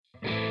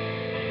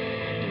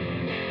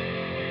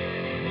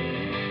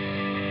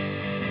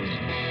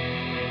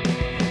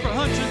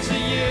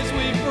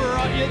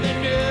brought you the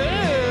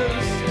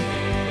news.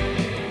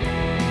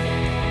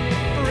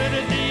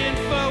 Printed the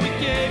info, we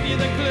gave you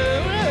the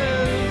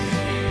clues.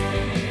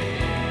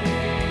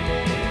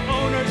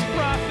 Owners'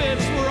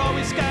 profits were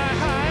always sky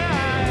high.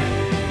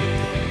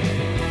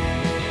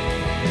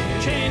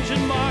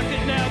 Changing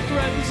market now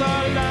threatens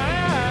our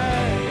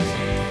lives.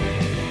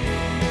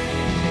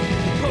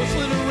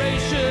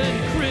 Post-literation,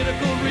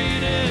 critical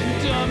reading,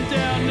 dumbed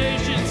down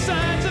nation,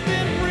 signs have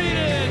been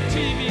breeding.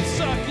 TV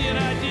sucking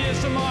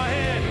ideas from our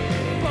head.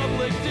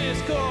 Public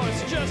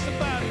discourse just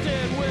about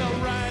dead. We'll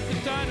ride the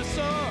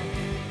dinosaur.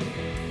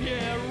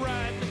 Yeah,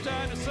 ride the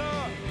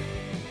dinosaur.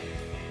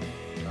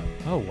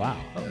 Oh, wow.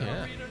 Oh,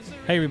 yeah.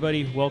 Hey,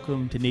 everybody.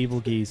 Welcome to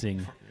Navel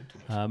Gazing.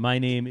 My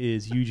name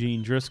is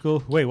Eugene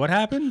Driscoll. Wait, what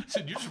happened?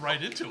 So you just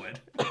right into it.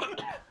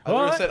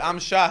 I said, I'm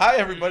shy. Hi,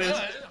 everybody.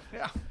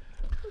 Yeah.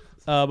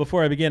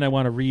 Before I begin, I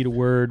want to read a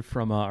word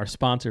from our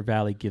sponsor,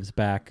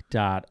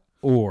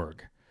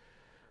 valleygivesback.org.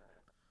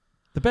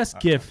 The best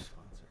gift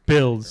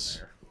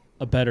builds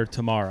a better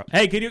tomorrow.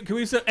 Hey,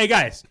 hey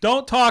guys,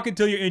 don't talk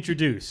until you're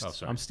introduced. Oh,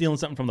 sorry. I'm stealing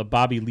something from the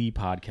Bobby Lee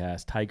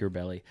podcast, Tiger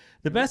Belly.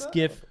 The best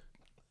gift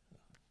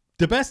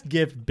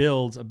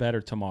builds a better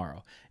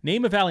tomorrow.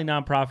 Name a Valley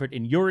nonprofit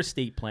in your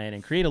estate plan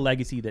and create a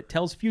legacy that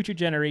tells future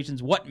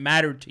generations what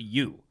mattered to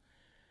you.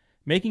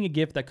 Making a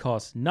gift that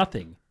costs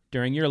nothing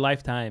during your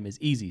lifetime is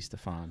easy,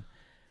 Stefan,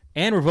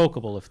 and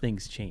revocable if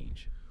things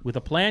change. With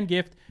a planned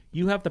gift,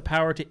 you have the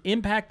power to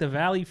impact the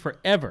Valley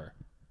forever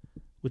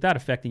without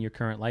affecting your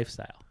current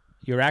lifestyle.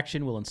 Your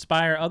action will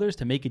inspire others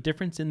to make a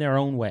difference in their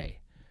own way.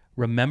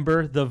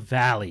 Remember the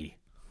Valley.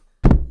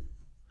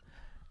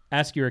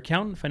 Ask your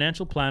accountant,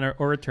 financial planner,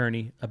 or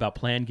attorney about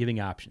plan giving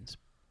options.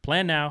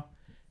 Plan now,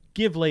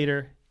 give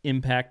later,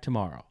 impact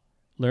tomorrow.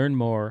 Learn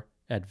more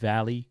at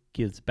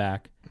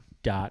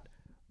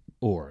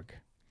valleygivesback.org.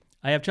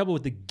 I have trouble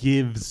with the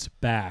gives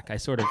back. I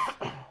sort of...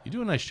 You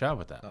do a nice job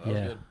with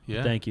that.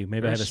 Yeah. Thank you.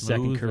 Maybe Very I have a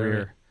second smooth,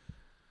 career.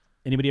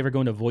 Anybody ever go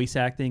into voice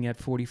acting at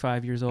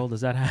 45 years old? Does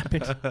that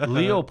happen?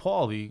 Leo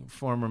Paul, the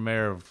former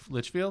mayor of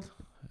Litchfield,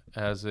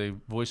 has a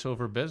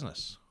voiceover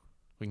business.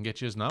 We can get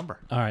you his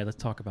number. All right,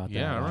 let's talk about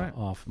that all right.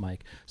 off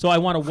mic. So I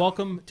want to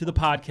welcome to the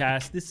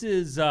podcast. This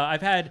is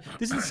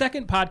this is the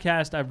second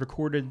podcast I've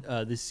recorded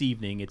this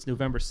evening. It's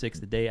November 6th,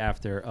 the day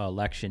after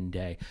Election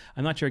Day.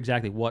 I'm not sure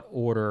exactly what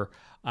order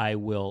I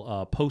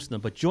will post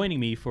them, but joining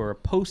me for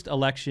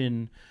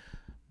post-election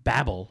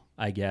babble,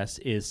 I guess,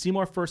 is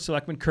Seymour First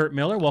Selectman Kurt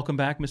Miller. Welcome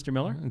back, Mr.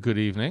 Miller. Good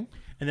evening.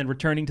 And then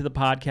returning to the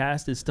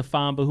podcast is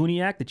Stefan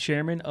Bohuniak, the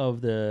chairman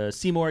of the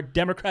Seymour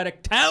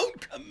Democratic Town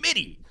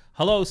Committee.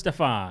 Hello,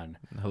 Stefan.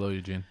 Hello,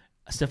 Eugene.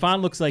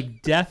 Stefan looks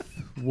like death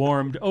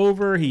warmed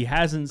over. He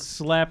hasn't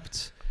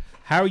slept.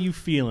 How are you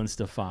feeling,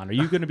 Stefan? Are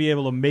you going to be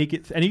able to make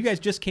it? And you guys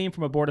just came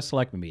from a Board of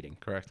Selectmen meeting.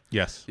 Correct.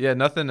 Yes. Yeah,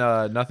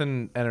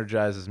 nothing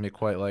energizes me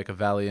quite like a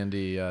Valley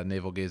Indy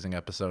navel gazing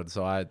episode.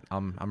 So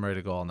I'm ready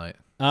to go all night.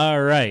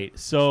 All right.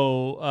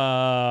 So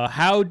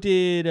where do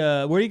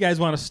you guys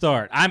want to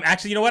start? I'm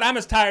actually, you know what? I'm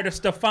as tired of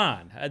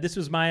Stefan. This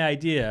was my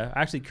idea.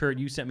 Actually, Kurt,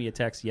 you sent me a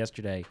text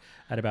yesterday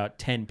at about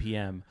 10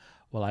 p.m.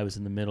 while I was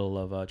in the middle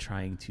of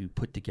trying to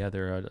put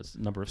together a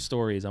number of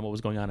stories on what was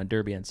going on in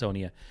Derby,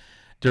 Ansonia.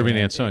 Derby and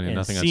Ansonia,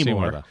 nothing on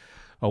Seymour, though.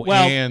 Oh,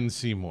 Well, and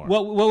Seymour.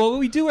 Well, what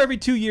we do every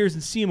 2 years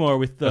in Seymour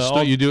with the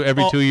you do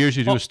every 2 years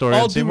you do a story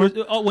on Seymour?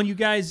 When you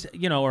guys,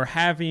 are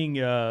having,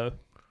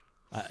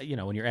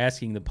 when you're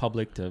asking the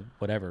public to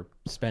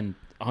spend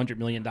 $100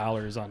 million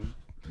on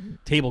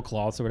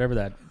tablecloths or whatever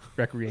that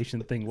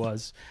recreation thing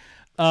was.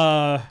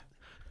 All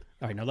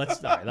right, no,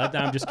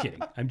 I'm just kidding.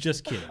 I'm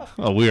just kidding.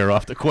 Oh, we are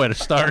off to quite a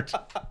start.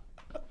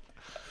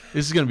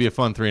 This is going to be a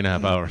fun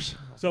 3.5 hours.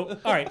 So,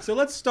 all right, so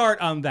let's start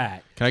on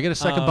that. Can I get a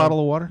second bottle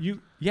of water?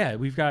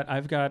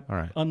 I've got All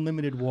right.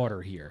 unlimited water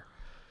here.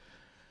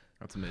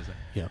 That's amazing.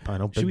 Yeah, I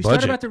know. Should we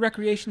start about the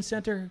recreation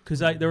center? Because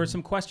there were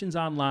some questions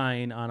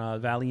online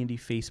on Valley Indy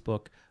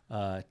Facebook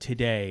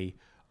today,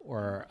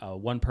 or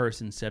one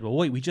person said, well,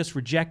 wait, we just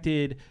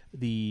rejected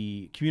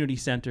the community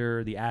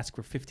center, the ask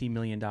for $15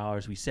 million.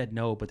 We said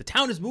no, but the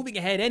town is moving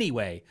ahead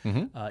anyway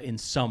in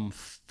some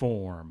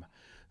form.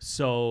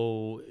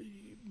 So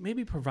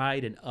maybe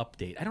provide an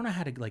update. I don't know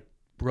how to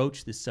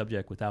broach this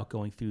subject without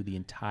going through the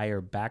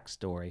entire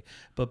backstory,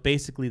 but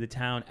basically the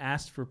town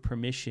asked for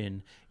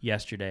permission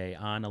yesterday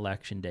on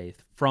election day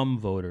from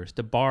voters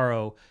to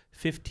borrow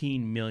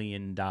 $15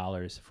 million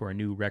for a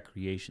new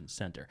recreation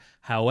center.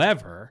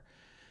 However,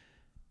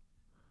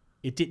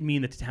 it didn't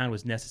mean that the town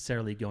was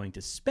necessarily going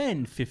to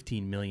spend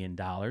 $15 million.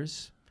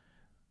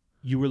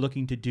 You were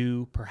looking to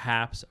do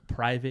perhaps a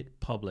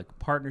private-public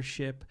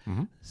partnership,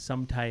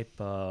 some type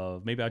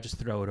of, maybe I'll just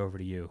throw it over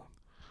to you.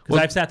 Because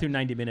I've sat through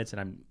 90 minutes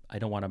and I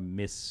don't want to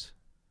miss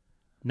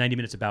 90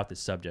 minutes about this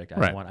subject.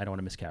 I don't want to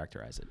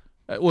mischaracterize it.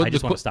 I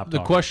just want to stop talking.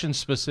 The question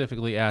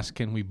specifically asked,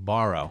 can we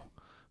borrow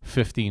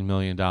 $15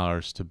 million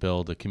to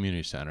build a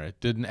community center?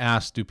 It didn't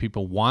ask, do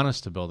people want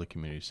us to build a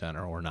community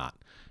center or not?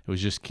 It was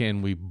just,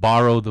 can we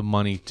borrow the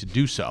money to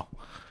do so?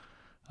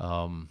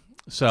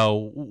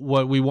 So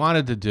what we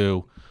wanted to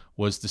do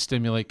was to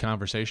stimulate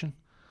conversation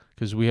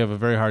because we have a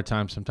very hard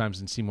time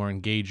sometimes in Seymour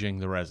engaging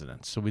the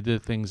residents. So we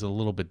did things a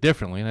little bit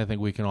differently, and I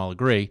think we can all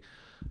agree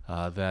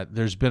that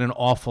there's been an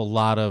awful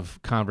lot of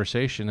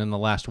conversation in the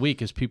last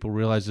week as people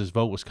realized this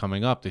vote was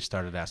coming up. They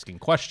started asking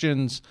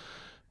questions.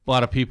 A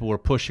lot of people were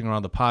pushing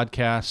around the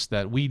podcast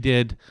that we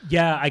did.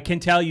 Yeah, I can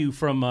tell you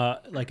from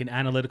like an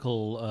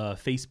analytical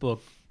Facebook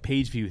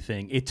page view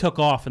thing, it took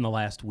off in the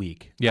last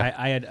week. Yeah.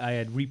 I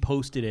had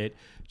reposted it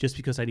just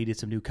because I needed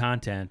some new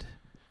content,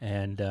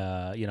 and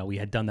we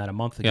had done that a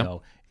month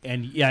ago.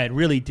 And yeah, it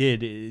really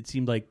did. It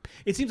seems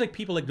like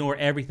people ignore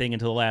everything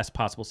until the last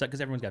possible second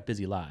because everyone's got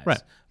busy lives.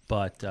 Right.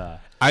 But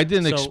I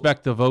didn't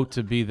expect the vote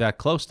to be that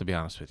close, to be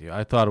honest with you.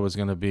 I thought it was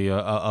going to be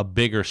a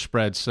bigger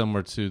spread,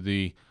 similar to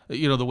the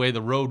way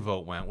the road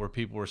vote went, where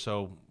people were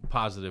so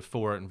positive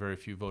for it and very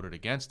few voted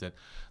against it.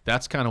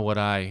 That's kind of what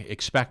I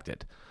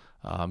expected.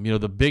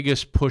 The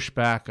biggest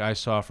pushback I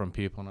saw from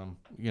people, and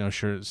I'm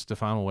sure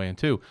Stefan will weigh in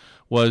too,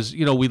 was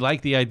we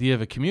like the idea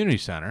of a community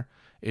center.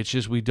 It's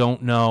just we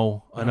don't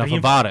know enough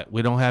about it.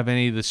 We don't have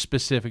any of the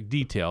specific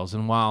details.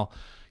 And while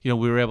we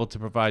were able to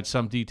provide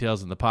some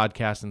details in the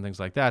podcast and things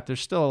like that,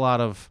 there's still a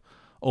lot of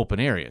open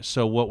areas.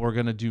 So what we're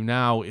going to do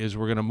now is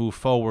we're going to move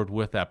forward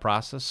with that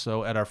process.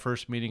 So at our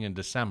first meeting in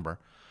December,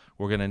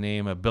 we're going to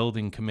name a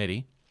building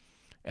committee,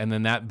 and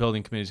then that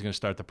building committee is going to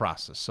start the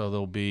process. So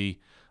there'll be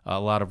a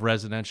lot of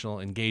residential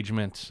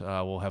engagement.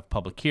 We'll have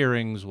public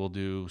hearings. We'll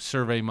do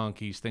survey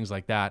monkeys, things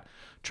like that,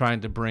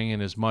 trying to bring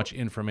in as much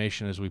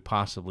information as we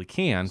possibly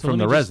can from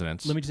the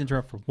residents. Let me just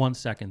interrupt for 1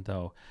 second,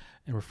 though,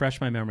 and refresh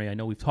my memory. I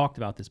know we've talked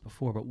about this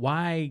before, but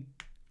why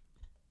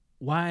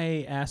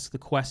ask the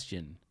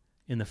question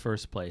in the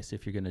first place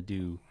if you're going to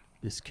do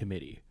this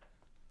committee?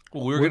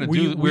 Well, we're going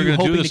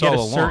to do this to all get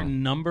a along.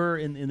 certain number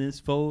in this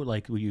vote?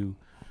 Like, do you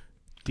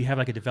have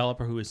like a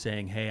developer who is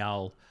saying, "Hey,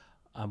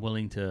 I'm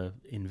willing to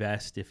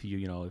invest if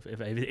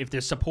if their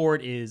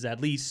support is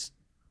at least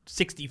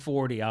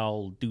 60-40,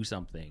 I'll do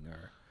something"?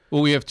 Or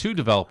well, we have two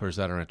developers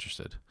that are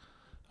interested.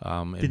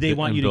 Did they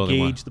want you to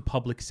gauge one. the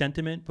public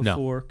sentiment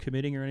before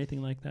committing or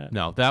anything like that?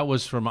 No, that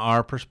was from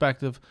our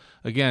perspective.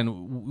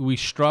 Again, we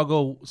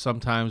struggle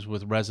sometimes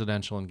with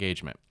residential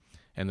engagement.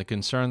 And the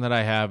concern that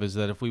I have is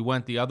that if we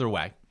went the other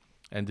way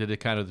and did it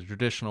kind of the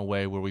traditional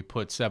way where we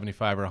put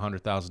 $75,000 or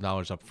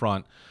 $100,000 up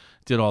front,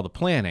 did all the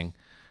planning,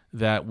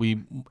 that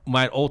we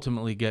might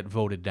ultimately get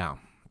voted down.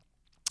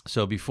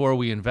 So before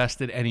we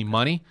invested any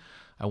money,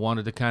 I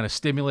wanted to kind of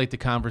stimulate the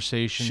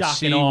conversation.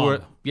 Shock and awe.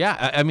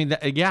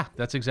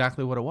 That's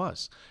exactly what it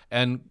was.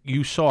 And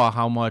you saw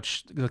how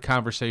much the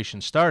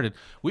conversation started.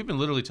 We've been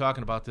literally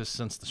talking about this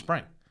since the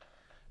spring.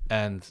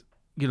 And,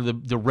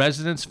 the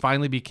residents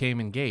finally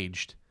became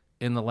engaged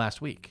in the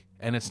last week.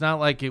 And it's not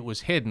like it was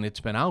hidden. It's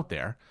been out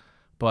there.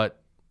 But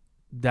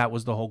that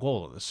was the whole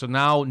goal of this. So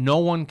now no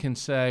one can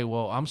say,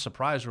 well, I'm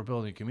surprised we're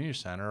building a community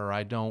center, or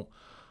I don't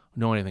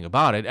know anything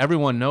about it.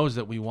 Everyone knows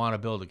that we want to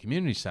build a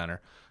community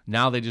center.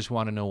 Now they just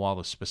want to know all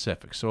the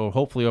specifics. So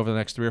hopefully over the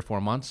next 3 or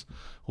 4 months,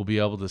 we'll be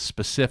able to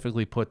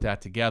specifically put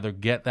that together,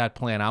 get that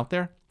plan out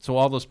there. So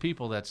all those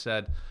people that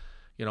said,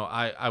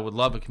 I would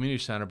love a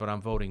community center, but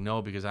I'm voting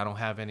no because I don't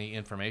have any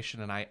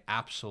information, and I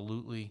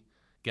absolutely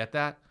get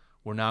that.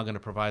 We're now going to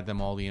provide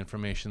them all the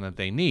information that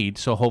they need.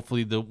 So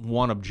hopefully the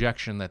one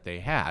objection that they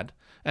had,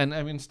 and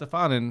I mean,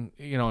 Stefan,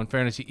 in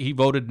fairness, he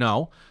voted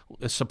no,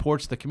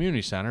 supports the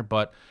community center,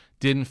 but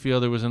didn't feel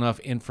there was enough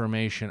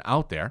information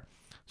out there.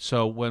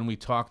 So when we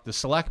talked to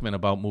selectmen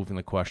about moving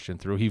the question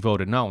through, he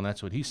voted no, and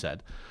that's what he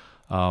said.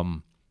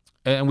 And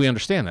we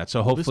understand that.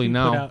 So hopefully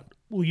now...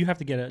 Will you have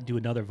to do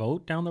another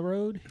vote down the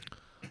road?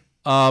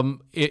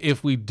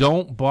 If we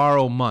don't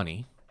borrow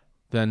money,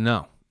 then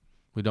no.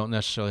 We don't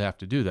necessarily have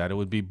to do that. It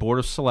would be Board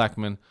of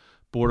Selectmen,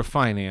 Board of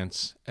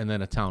Finance, and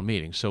then a town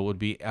meeting. So it would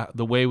be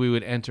the way we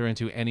would enter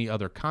into any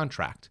other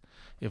contract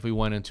if we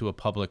went into a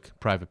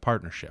public-private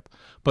partnership.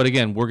 But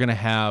again, we're going to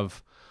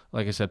have,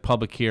 like I said,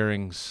 public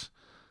hearings,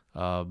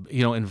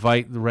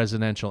 invite the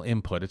residential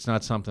input. It's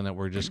not something that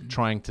we're just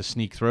trying to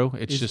sneak through.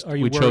 It's just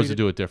we chose to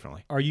do it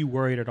differently. Are you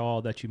worried at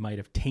all that you might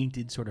have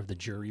tainted sort of the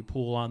jury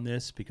pool on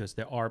this? Because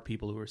there are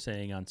people who are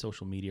saying on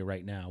social media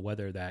right now,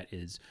 whether that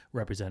is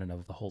representative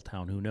of the whole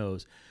town, who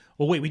knows?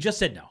 Well, wait, we just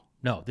said no.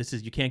 No,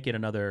 you can't get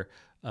another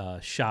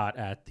shot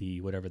at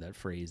the whatever that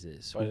phrase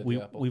is.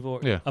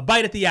 A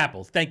bite at the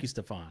apple. Thank you,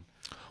 Stefan.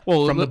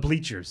 Well, from the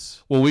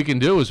bleachers. What we can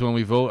do is when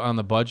we vote on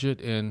the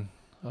budget in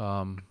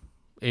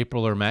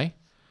April or May,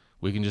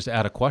 we can just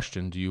add a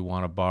question. Do you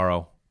want to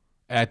borrow?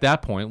 At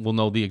that point, we'll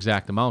know the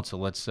exact amount. So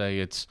let's say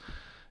it's,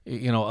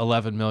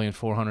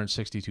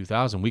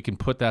 $11,462,000. We can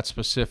put that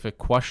specific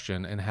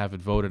question and have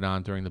it voted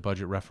on during the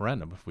budget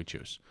referendum if we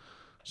choose.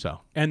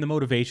 So. And the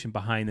motivation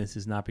behind this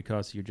is not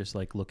because you're just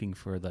like looking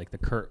for like the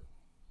Kurt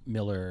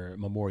Miller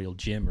Memorial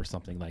Gym or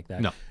something like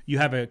that. No. You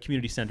have a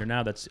community center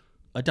now that's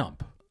a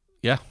dump.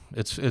 Yeah,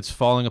 it's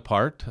falling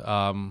apart.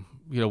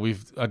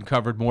 We've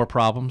uncovered more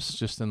problems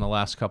just in the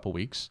last couple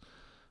weeks.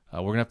 We're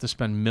going to have to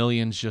spend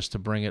millions just to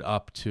bring it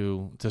up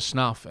to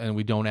snuff, and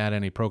we don't add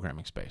any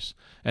programming space.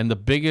 And the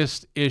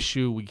biggest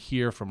issue we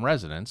hear from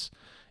residents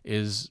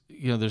is,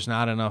 there's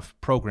not enough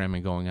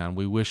programming going on.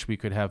 We wish we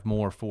could have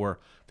more for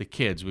the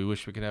kids. We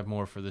wish we could have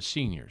more for the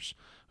seniors.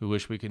 We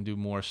wish we can do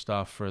more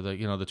stuff for the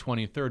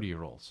 20 and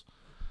 30-year-olds.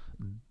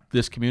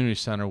 This community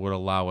center would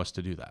allow us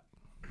to do that.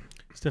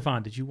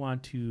 Stefan, did you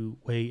want to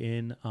weigh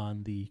in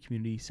on the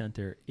community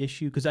center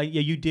issue? Because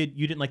you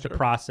didn't like the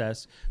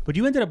process, but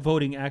you ended up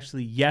voting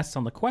actually yes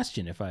on the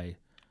question, if I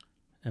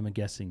am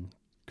guessing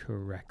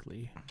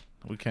correctly.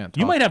 We can't talk.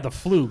 You might have the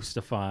flu,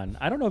 Stefan.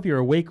 I don't know if you're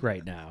awake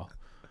right now.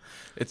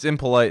 It's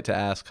impolite to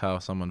ask how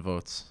someone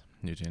votes,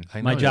 Eugene.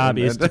 My job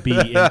is to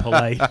be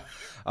impolite.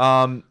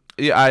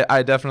 Yeah,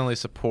 I definitely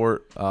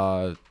support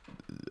a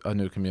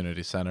new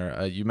community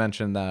center. You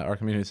mentioned that our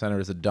community center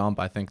is a dump.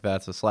 I think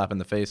that's a slap in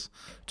the face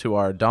to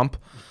our dump,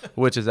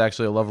 which is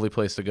actually a lovely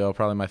place to go.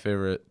 Probably my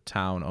favorite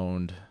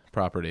town-owned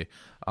property.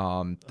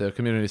 The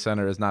community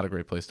center is not a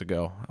great place to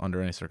go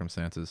under any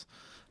circumstances.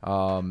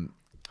 And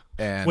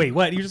Wait,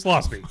 what? You just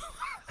lost me.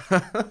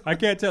 I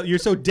can't tell. You're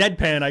so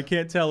deadpan. I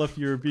can't tell if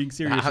you're being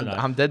serious or not.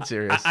 I'm dead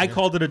serious. I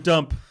called it a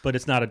dump, but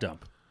it's not a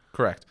dump.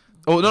 Correct.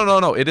 Oh,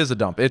 no. It is a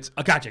dump. It's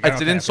Gotcha.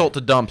 It's an insult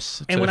to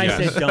dumps. And when I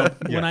yes. say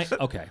dump,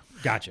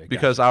 gotcha.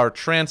 Because our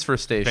transfer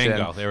station,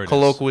 Bingo, there it is.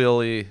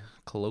 colloquially,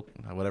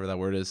 whatever that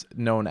word is,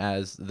 known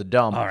as the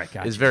dump, All right,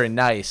 gotcha. is very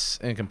nice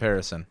in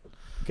comparison.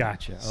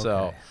 Gotcha. Okay.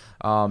 So,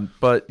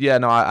 but yeah,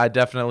 no, I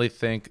definitely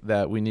think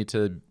that we need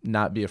to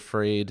not be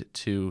afraid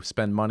to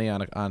spend money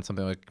on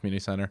something like a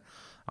community center.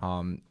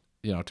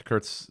 To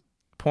Kurt's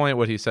point,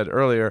 what he said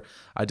earlier,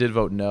 I did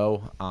vote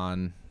no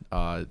on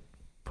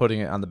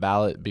putting it on the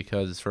ballot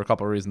because for a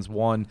couple of reasons.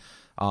 One,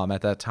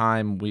 at that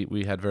time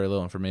we had very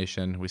little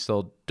information. We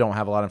still don't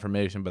have a lot of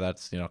information, but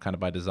that's kind of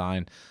by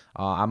design.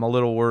 I'm a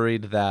little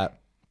worried that.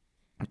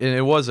 And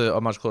it was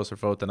a much closer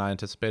vote than I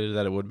anticipated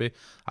that it would be.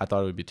 I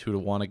thought it would be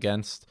 2-1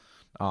 against.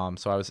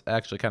 So I was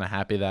actually kind of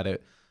happy that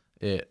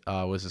it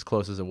was as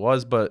close as it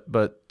was.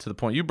 But to the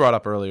point you brought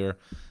up earlier,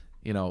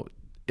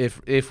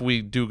 if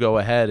we do go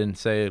ahead and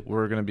say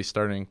we're going to be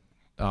starting,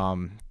 we're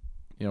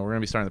going to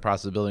be starting the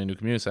process of building a new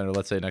community center,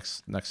 let's say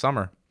next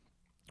summer,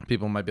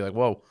 people might be like,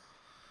 whoa,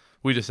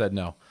 we just said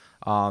no.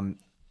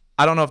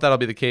 I don't know if that'll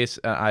be the case.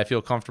 I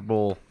feel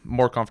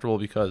more comfortable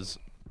because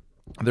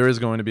there is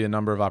going to be a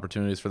number of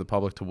opportunities for the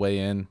public to weigh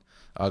in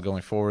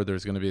going forward.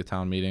 There's going to be a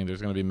town meeting.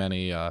 There's going to be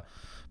many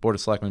Board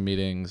of Selectmen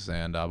meetings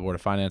and Board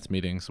of Finance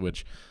meetings,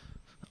 which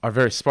are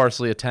very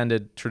sparsely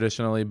attended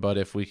traditionally. But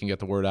if we can get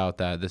the word out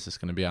that this is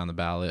going to be on the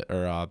ballot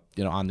or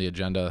on the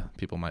agenda,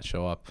 people might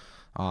show up.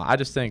 I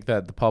just think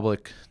that the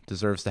public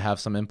deserves to have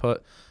some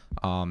input.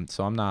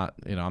 So I'm not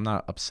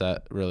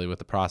upset really with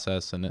the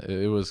process, and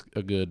it was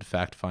a good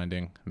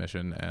fact-finding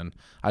mission. And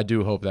I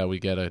do hope that we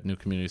get a new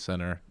community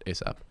center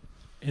ASAP.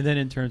 And then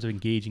in terms of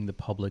engaging the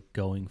public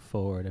going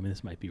forward, I mean,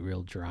 this might be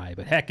real dry,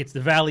 but heck, it's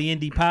the Valley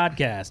Indie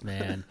Podcast,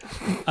 man.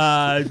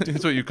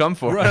 That's what you come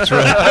for. That's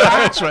right.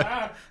 That's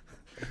right.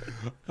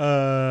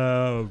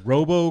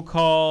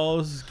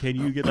 Robocalls. Can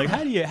you get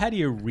how do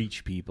you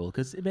reach people?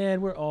 Because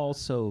man, we're all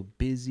so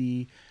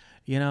busy.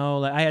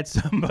 Like I had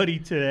somebody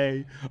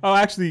today. Oh,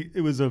 actually,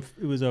 it was a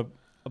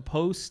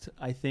post.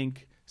 I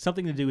think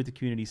something to do with the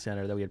community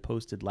center that we had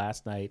posted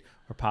last night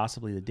or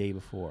possibly the day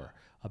before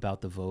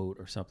about the vote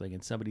or something.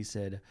 And somebody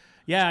said,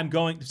 "Yeah, I'm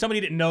going." Somebody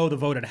didn't know the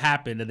vote had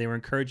happened, and they were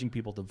encouraging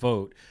people to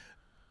vote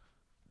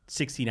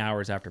 16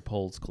 hours after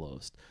polls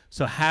closed.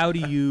 So how do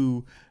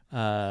you?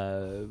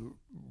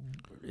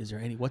 Is there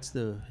any? What's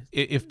the?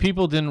 If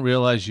people didn't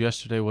realize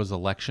yesterday was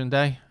election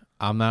day,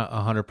 I'm not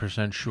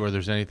 100% sure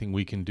there's anything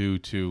we can do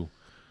to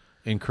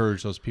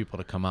encourage those people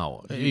to come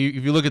out.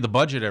 If you look at the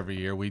budget every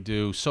year, we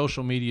do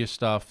social media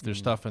stuff. There's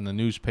stuff in the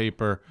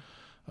newspaper.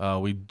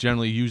 We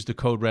generally use the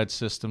Code Red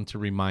system to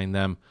remind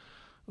them.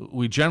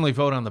 We generally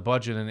vote on the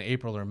budget in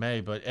April or May,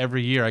 but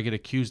every year I get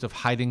accused of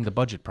hiding the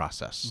budget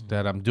process,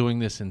 that I'm doing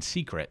this in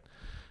secret.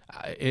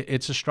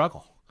 It's a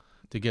struggle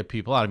to get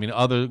people out. I mean,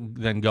 other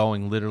than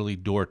going literally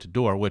door to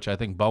door, which I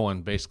think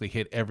Bowen basically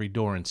hit every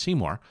door in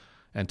Seymour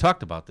and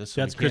talked about this. So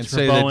that's you can't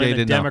Christopher say Bowen, that they a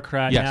didn't know.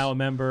 Democrat, Yes. now a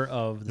member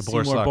of the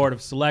Board of Seymour Board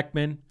of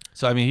Selectmen.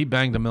 So, I mean, he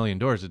banged 1 million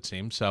doors, it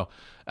seems. So,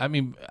 I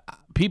mean,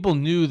 people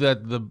knew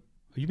that the...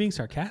 Are you being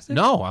sarcastic?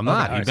 No, I'm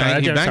not.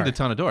 Okay, He banged a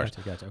ton of doors.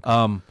 Gotcha,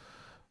 okay.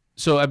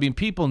 So, I mean,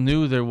 people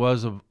knew there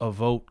was a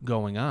vote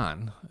going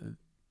on.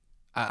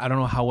 I don't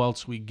know how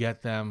else we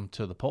get them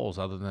to the polls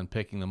other than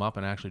picking them up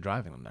and actually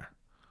driving them there.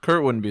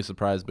 Kurt wouldn't be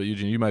surprised, but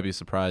Eugene, you might be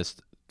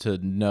surprised to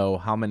know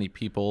how many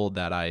people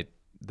that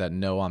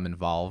know I'm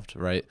involved,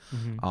 right?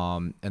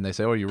 Mm-hmm. And they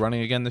say, "Oh, are you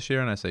running again this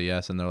year?" And I say,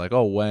 "Yes." And they're like,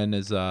 "Oh,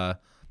 when's the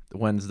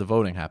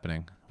voting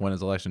happening? When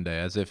is election day?"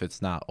 As if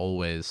it's not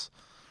always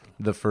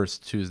the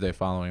first Tuesday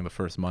following the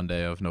first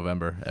Monday of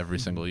November every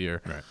single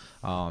year.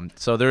 Right.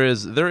 So there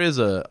is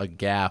a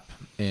gap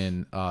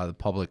in the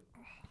public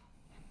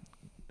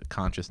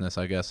consciousness,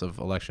 I guess, of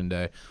election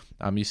day.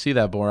 You see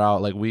that bore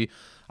out.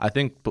 I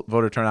think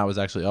voter turnout was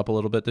actually up a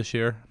little bit this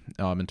year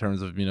in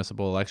terms of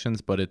municipal elections,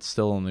 but it's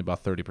still only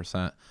about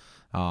 30%.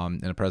 In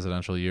a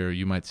presidential year,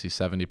 you might see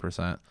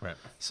 70%. Right.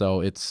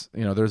 So it's,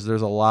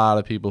 there's a lot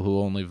of people who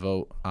only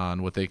vote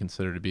on what they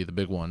consider to be the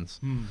big ones.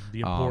 The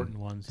important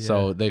ones. Yeah.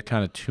 So they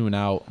kind of tune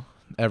out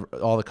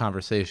all the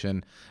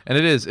conversation, and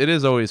it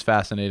is always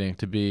fascinating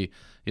to be,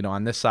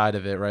 on this side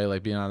of it, right?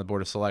 Like being on the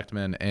Board of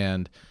Selectmen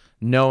and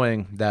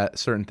knowing that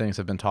certain things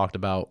have been talked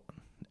about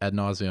ad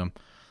nauseum,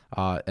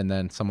 and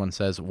then someone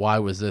says, "Why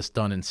was this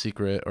done in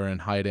secret or in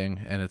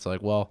hiding?" And it's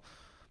like, well,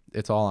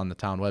 it's all on the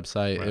town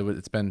website. Right.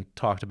 It's been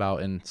talked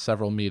about in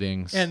several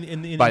meetings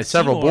And by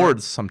several Seymour-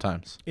 boards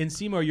sometimes. In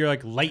Seymour, you're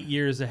like light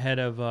years ahead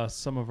of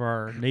some of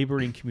our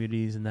neighboring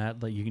communities in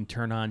that you can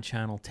turn on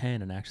Channel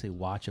 10 and actually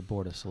watch a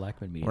Board of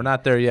Selectmen meeting. We're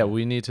not there yet.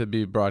 We need to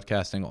be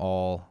broadcasting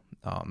all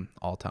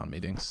town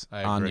meetings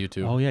I on agree.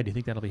 YouTube. Oh yeah, do you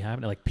think that'll be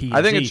happening? Like P&Z,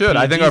 I think it should.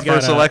 I think our P&Z's got,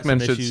 first selectmen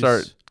some should issues.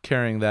 start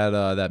carrying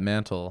that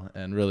mantle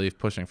and really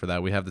pushing for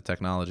that. We have the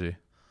technology.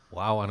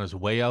 Wow, on his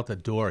way out the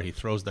door, he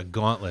throws the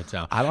gauntlet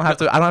down. I don't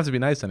have to be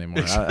nice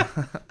anymore.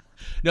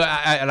 No,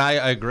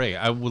 I agree.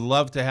 I would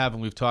love to have,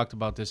 and we've talked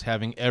about this,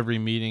 having every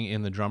meeting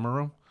in the drummer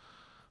room,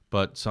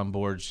 but some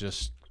boards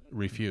just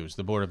refuse.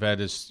 The Board of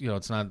Ed is,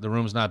 the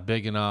room's not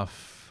big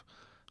enough.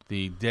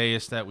 The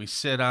dais that we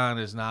sit on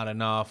is not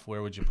enough.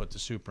 Where would you put the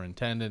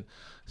superintendent?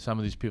 Some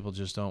of these people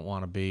just don't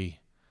want to be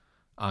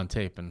on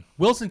tape. And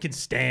Wilson can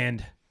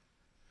stand.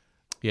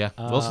 yeah,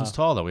 Wilson's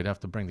tall though. We'd have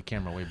to bring the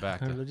camera way back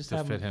They'll to just fit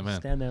have him in.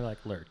 stand there like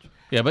Lurch.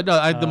 Yeah, but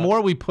no, the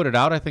more we put it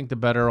out, I think the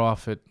better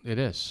off it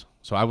is.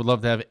 So I would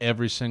love to have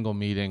every single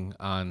meeting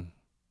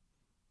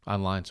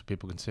online so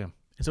people can see them.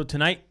 And so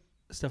tonight,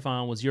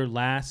 Stefan, was your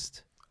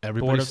last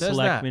Everybody Board of says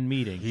Selectmen that.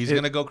 meeting. He's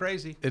going to go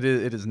crazy. It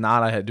is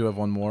not. I do have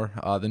one more.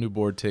 The new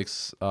board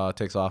takes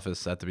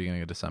office at the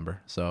beginning of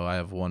December, so I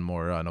have one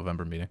more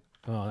November meeting.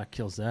 Oh, that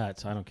kills that.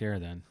 So I don't care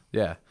then.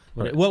 Yeah.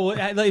 Well,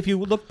 if you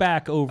look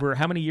back over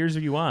how many years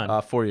are you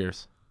on? 4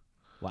 years.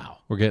 Wow.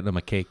 We're getting them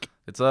a cake.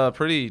 It's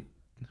pretty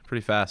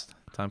fast.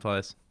 Time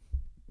flies.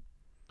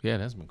 Yeah,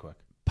 it has been quick.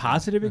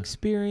 Positive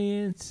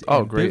experience?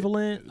 Oh, great.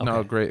 Ambivalent? No,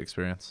 Okay. great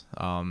experience.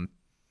 I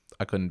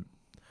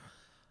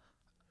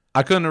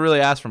couldn't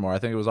really ask for more. I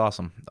think it was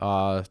awesome.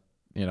 I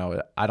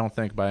don't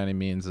think by any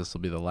means this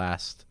will be the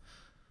last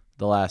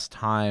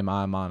time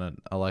I'm on an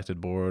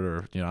elected board,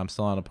 or I'm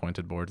still on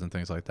appointed boards and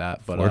things like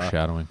that. But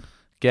Foreshadowing.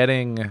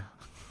 getting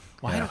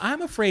Well,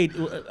 I'm afraid.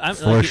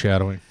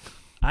 Foreshadowing.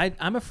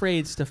 I'm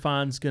afraid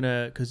Stefan's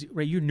gonna, because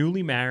you're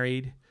newly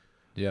married,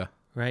 yeah.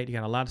 right? You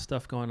got a lot of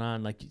stuff going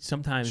on. Like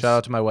sometimes. Shout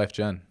out to my wife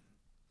Jen.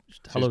 She's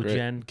Hello, great.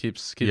 Jen.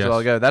 Keeps Yes. it all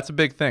together. That's a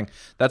big thing.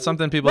 That's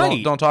something people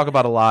Right. don't talk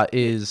about a lot,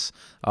 is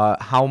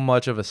how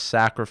much of a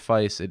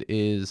sacrifice it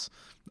is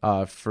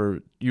for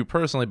you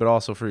personally, but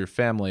also for your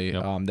family.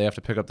 Yep. They have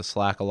to pick up the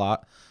slack a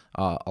lot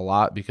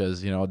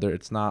because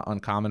it's not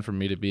uncommon for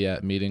me to be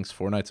at meetings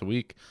 4 nights a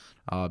week,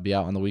 be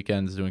out on the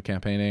weekends doing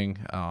campaigning,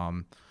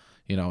 and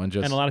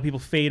just And a lot of people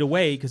fade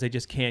away because they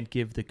just can't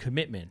give the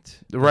commitment.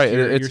 that Right,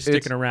 You're it's-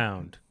 sticking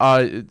around.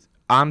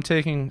 I'm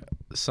taking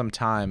some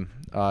time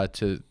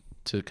to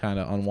kind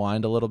of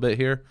unwind a little bit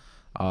here.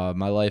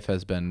 My life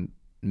has been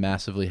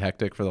massively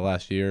hectic for the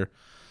last year,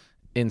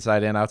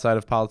 inside and outside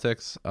of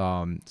politics.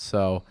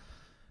 So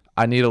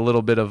I need a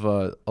little bit of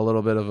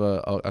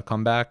a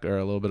comeback, or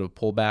a little bit of a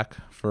pullback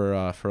for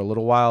a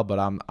little while. But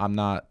I'm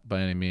not by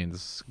any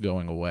means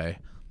going away.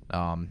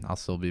 I'll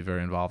still be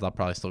very involved. I'll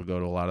probably still go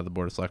to a lot of the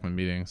Board of Selectmen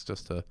meetings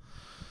just to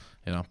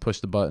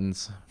push the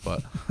buttons.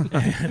 But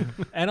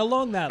And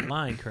along that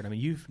line, Kurt, I mean,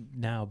 you've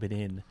now been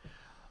in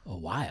a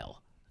while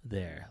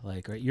there.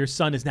 Like, right, your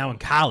son is now in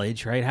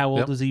college, right? How old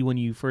Yep. was he when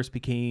you first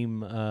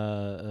became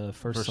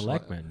first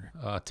selectman?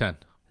 10.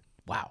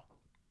 Wow.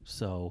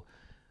 So,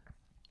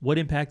 what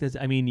impact does?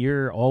 I mean,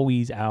 you're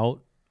always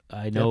out.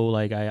 I know,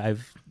 like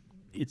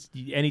it's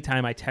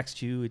anytime I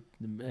text you,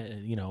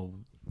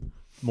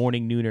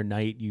 morning, noon, or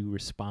night, you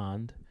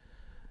respond.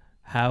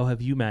 How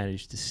have you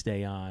managed to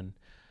stay on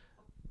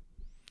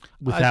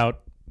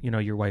without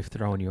your wife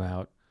throwing you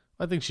out?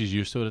 I think she's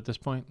used to it at this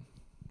point.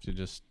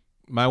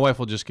 My wife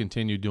will just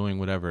continue doing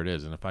whatever it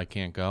is. And if I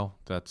can't go,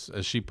 that's,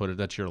 as she put it,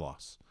 that's your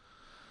loss.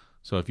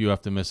 So if you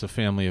have to miss a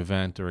family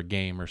event or a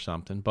game or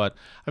something. But,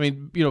 I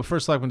mean,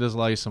 First Selectman does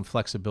allow you some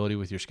flexibility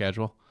with your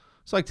schedule.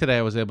 So like today,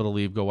 I was able to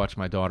leave, go watch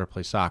my daughter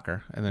play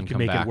soccer, and then You can come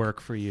make back. it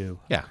work for you.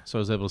 Yeah, so I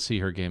was able to see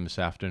her game this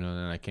afternoon,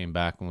 and I came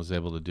back and was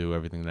able to do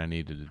everything that I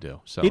needed to do.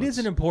 So It is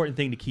an important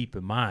thing to keep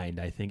in mind,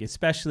 I think,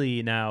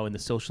 especially now in the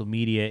social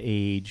media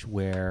age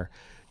where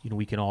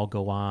we can all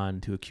go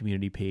on to a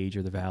community page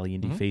or the Valley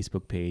Indy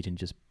Facebook page and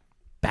just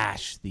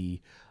bash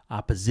the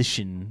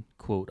opposition,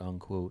 quote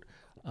unquote,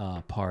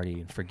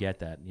 party and forget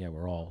that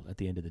we're all at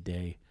the end of the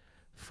day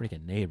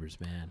freaking neighbors,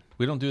 man.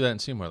 We don't do that in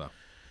Seymour, though.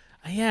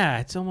 Yeah,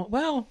 it's almost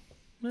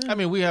I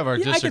mean, we have our I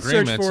can search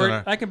disagreements, for and it.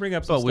 our, I can bring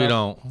up some but we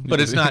stuff. don't. But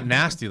it's not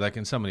nasty like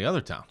in some of the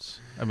other towns.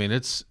 I mean,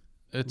 it's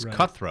Right.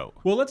 cutthroat.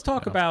 Well, let's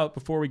talk about,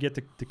 before we get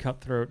to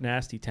cutthroat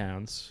nasty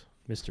towns,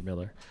 Mr.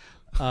 Miller,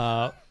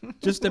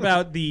 just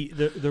about the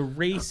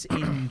race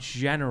in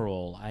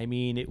general. I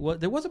mean,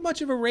 there wasn't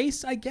much of a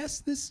race, I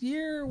guess, this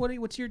year.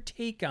 What's your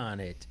take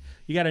on it?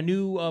 You got a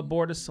new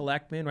board of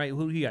selectmen, right?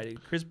 Who do you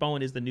got? Chris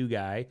Bowen is the new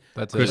guy.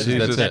 That's Chris, it.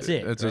 that's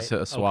it, It's right? just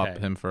a swap Okay.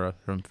 him for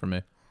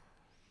me.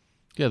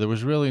 Yeah, there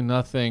was really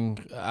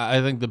nothing.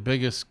 I think the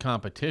biggest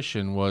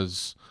competition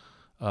was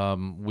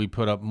we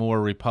put up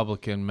more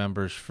Republican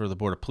members for the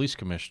Board of Police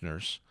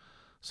Commissioners,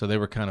 so they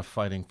were kind of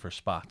fighting for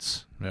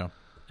spots. Yeah.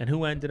 And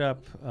who ended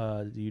up?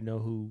 Do you know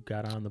who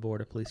got on the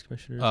board of police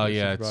commissioners?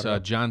 Yeah, it's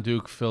John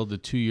Duke filled the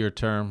 2-year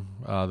term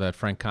that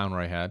Frank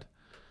Conroy had,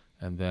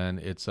 and then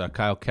it's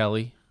Kyle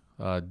Kelly,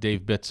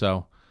 Dave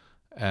Bitzo,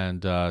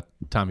 and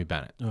Tommy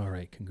Bennett. All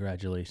right,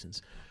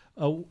 congratulations.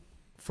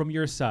 From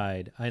your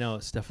side, I know,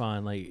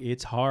 Stefan, like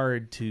it's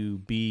hard to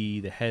be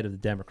the head of the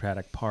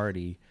Democratic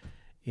Party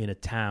in a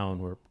town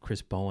where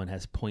Chris Bowen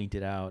has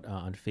pointed out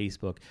on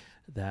Facebook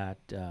that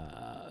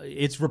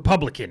it's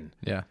Republican,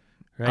 Yeah.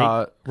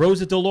 right?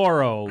 Rosa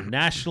DeLauro,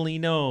 nationally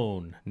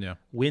known, Yeah.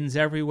 wins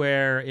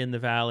everywhere in the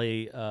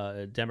Valley,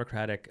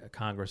 Democratic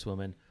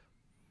congresswoman,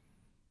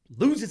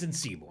 loses in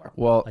Seymour.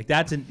 Well, Like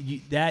that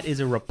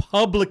is a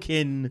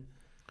Republican.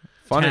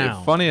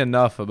 town. funny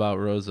enough about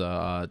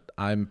Rosa,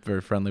 I'm very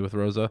friendly with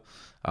Rosa,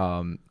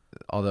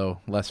 although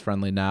less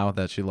friendly now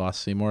that she lost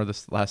Seymour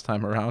this last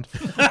time around.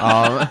 But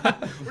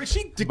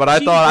I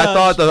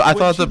thought the she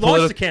launched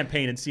politi- the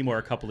campaign in Seymour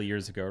a couple of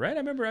years ago, right? I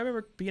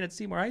remember being at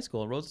Seymour High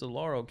School and Rosa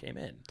DeLauro came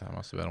in. That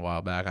must have been a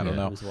while back. I don't It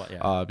know. was a while,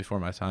 yeah. Before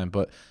my time,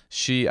 but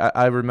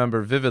I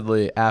remember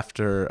vividly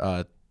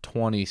after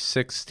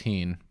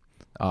 2016.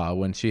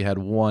 When she had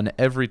won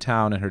every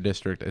town in her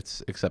district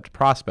except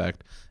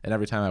Prospect, and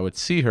every time I would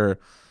see her,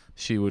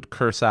 she would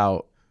curse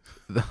out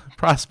the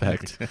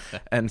Prospect,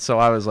 and so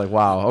I was like,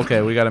 "Wow,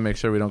 okay, we got to make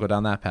sure we don't go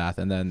down that path."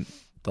 And then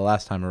the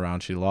last time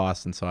around, she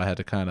lost, and so I had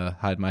to kind of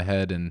hide my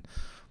head and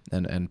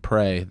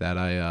pray that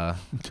I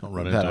Don't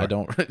run that into I her.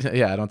 don't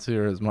I don't see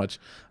her as much,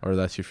 or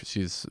that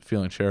she's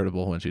feeling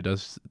charitable when she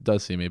does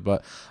see me.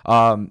 But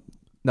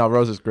no,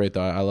 Rosa's great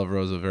though. I love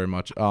Rosa very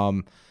much.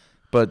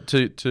 But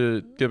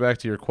to get back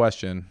to your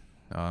question,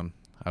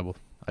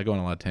 I go on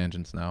a lot of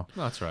tangents now.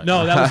 No, that's right.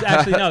 No,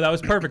 that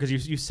was perfect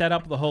because you set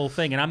up the whole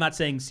thing. And I'm not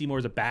saying Seymour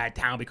is a bad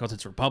town because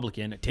it's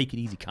Republican. Take it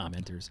easy,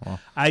 commenters.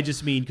 I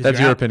just mean because That's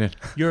your opinion.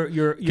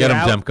 You're Get 'em,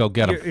 out- Demko,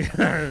 get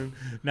 'em.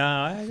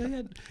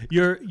 No,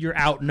 you're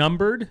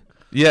outnumbered,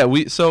 Yeah,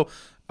 there's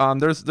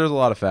a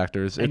lot of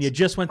factors. and It's- you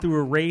just went through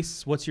a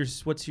race. What's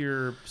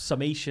your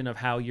summation of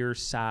how your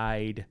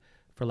side,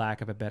 for lack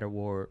of a better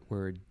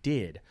word,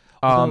 did?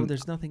 Although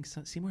there's nothing.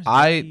 Seymour's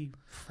very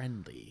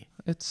friendly.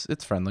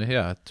 It's friendly,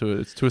 yeah. To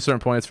a certain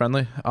point, it's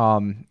friendly.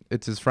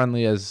 It's as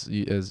friendly as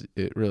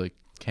it really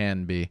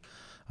can be.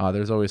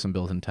 There's always some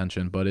built-in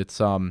tension, but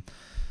it's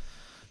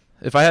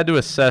if I had to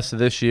assess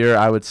this year,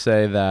 I would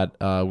say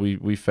that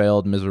we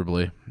failed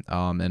miserably,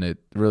 and it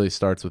really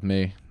starts with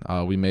me.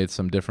 We made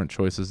some different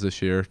choices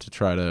this year to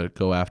try to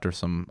go after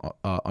some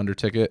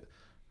under-ticket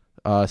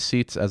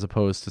seats as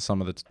opposed to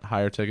some of the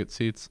higher ticket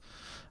seats.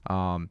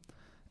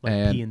 Like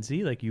And-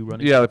 P&Z, like you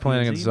running. Yeah, for like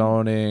planning and P&Z?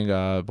 zoning,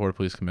 board of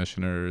police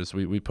commissioners.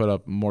 We put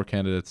up more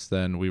candidates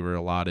than we were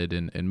allotted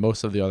in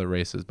most of the other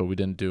races, but we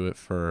didn't do it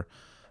for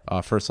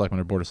first selectman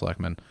or board of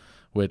selectmen,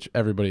 which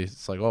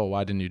everybody's like, oh,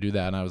 why didn't you do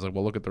that? And I was like,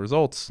 well, look at the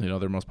results. You know,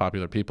 their most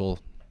popular people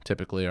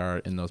typically are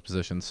in those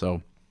positions,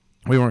 so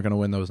we weren't going to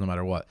win those no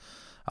matter what.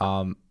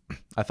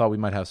 I thought we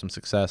might have some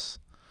success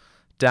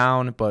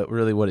down, but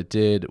really what it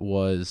did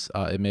was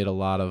it made a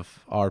lot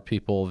of our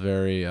people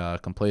very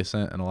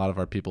complacent, and a lot of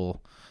our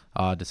people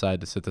decided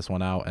to sit this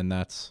one out, and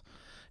that's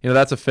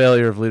a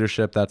failure of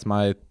leadership. That's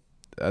my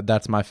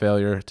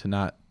failure to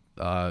not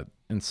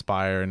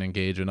inspire and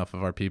engage enough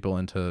of our people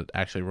into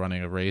actually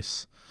running a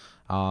race,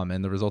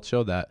 and the results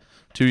showed that.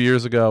 2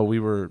 years ago, we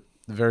were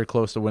very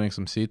close to winning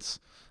some seats.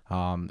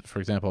 For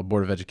example, a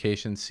Board of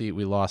Education seat,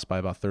 we lost by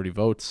about 30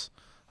 votes.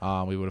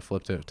 We would have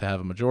flipped it to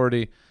have a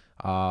majority.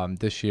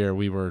 This year,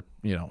 we were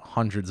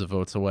hundreds of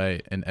votes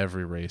away in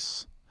every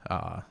race.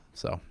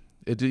 So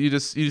you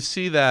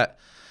see that.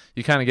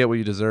 You kind of get what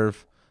you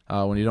deserve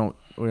when you're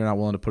not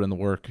willing to put in the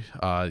work.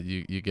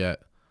 You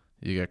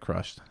get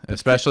crushed,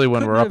 especially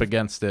when we're up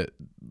against it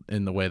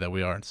in the way that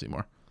we are in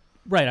Seymour.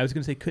 Right, I was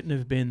going to say couldn't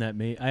have been that.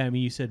 I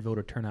mean, you said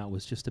voter turnout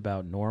was just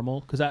about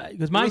normal because my It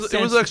was sense of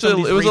some of actually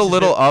these it was a races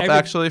little that up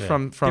actually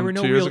from There were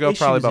no 2 years real ago,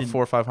 probably issues about in-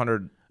 400 or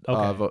 500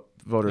 Okay.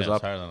 voters Yeah, it's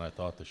up. higher than I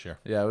thought this year.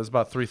 Yeah, it was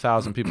about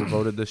 3,000 people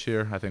voted this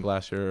year. I think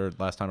last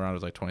time around it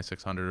was like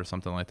 2,600 or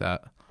something like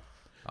that.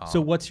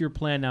 So what's your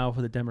plan now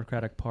for the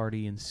Democratic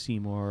Party in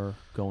Seymour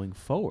going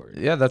forward?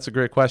 Yeah, that's a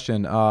great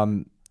question.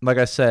 Like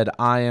I said,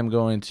 I am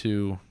going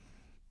to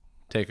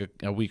take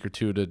a week or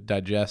two to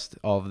digest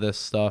all of this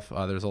stuff.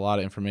 There's a lot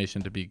of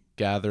information to be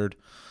gathered,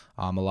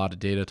 a lot of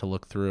data to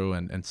look through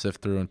and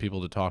sift through, and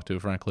people to talk to,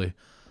 frankly.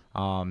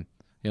 But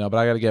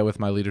I got to get with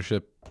my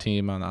leadership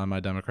team on my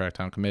Democratic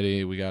Town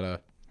Committee. We got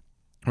to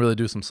really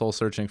do some soul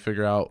searching,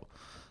 figure out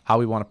how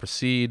we want to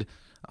proceed,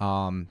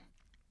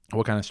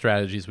 what kind of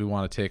strategies we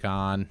want to take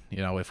on,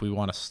 if we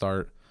want to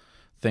start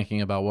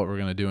thinking about what we're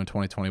going to do in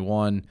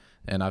 2021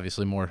 and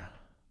obviously more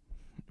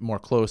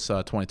close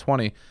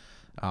 2020,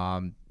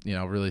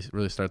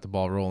 really start the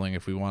ball rolling.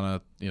 If we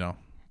want to,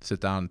 sit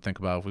down and think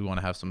about if we want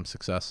to have some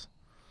success.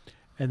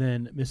 And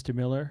then, Mr.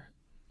 Miller,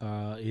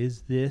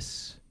 is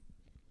this?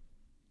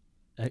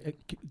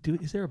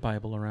 Is there a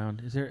Bible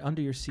around? Is there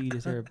under your seat?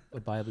 Is there a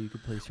Bible you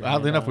could place your?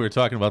 Oddly hand enough, on? we were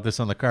talking about this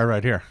on the car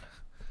right here.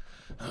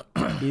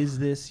 Is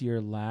this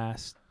your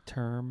last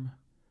term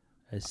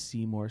as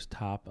Seymour's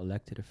top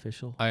elected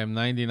official? I am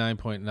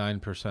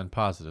 99.9%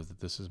 positive that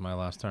this is my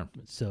last term.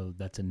 So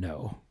that's a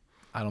no.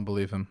 I don't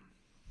believe him.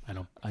 I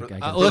don't.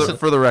 Listen,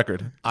 For the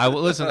record, I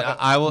will listen.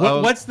 I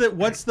will. What's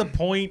the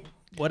point?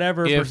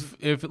 Whatever.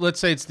 If let's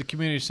say it's the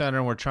community center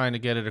and we're trying to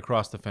get it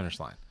across the finish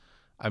line,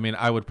 I mean,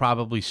 I would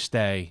probably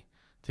stay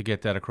to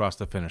get that across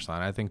the finish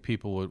line. I think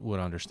people would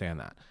understand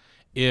that.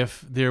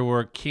 If there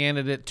were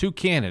two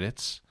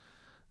candidates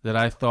that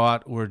I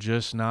thought were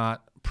just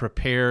not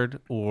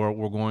prepared or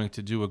were going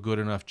to do a good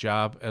enough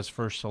job as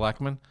first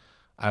selectman,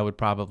 I would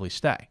probably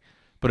stay.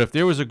 But if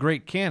there was a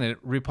great candidate,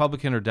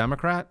 Republican or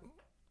Democrat,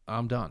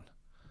 I'm done.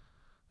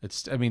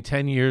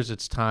 10 years.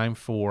 It's time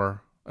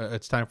for a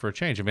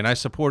change. I mean, I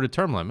supported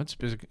term limits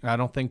because I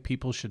don't think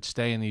people should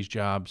stay in these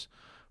jobs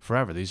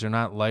forever. These are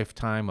not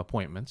lifetime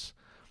appointments.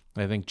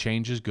 I think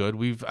change is good.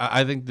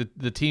 I think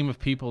the team of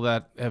people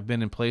that have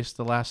been in place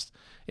the last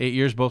 8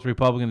 years, both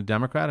Republican and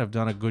Democrat, have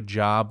done a good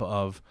job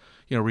of,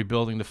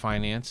 rebuilding the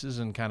finances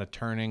and kind of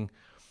turning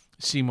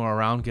Seymour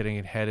around, getting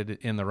it headed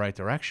in the right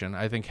direction.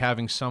 I think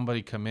having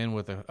somebody come in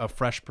with a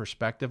fresh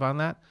perspective on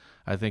that,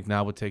 I think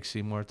now would take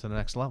Seymour to the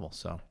next level.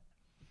 So,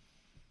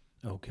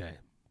 okay.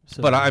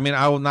 So, but I'm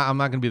not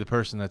going to be the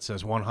person that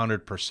says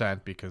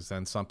 100% because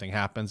then something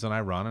happens and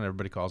I run and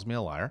everybody calls me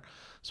a liar.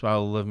 So I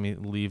will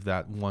leave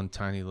that one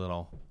tiny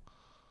little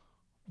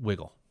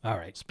wiggle. All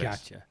right, space.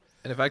 gotcha.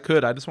 and if I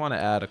could, I just want to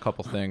add a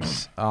couple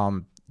things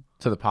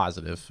to the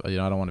positive. I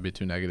don't want to be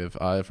too negative.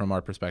 From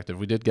our perspective,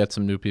 we did get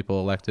some new people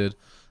elected.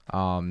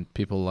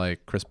 People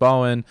like Chris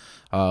Bowen,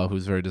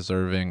 who's very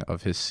deserving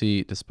of his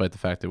seat, despite the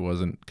fact it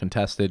wasn't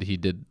contested. He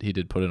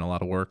did put in a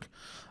lot of work.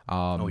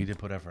 He did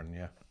put effort in,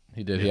 yeah.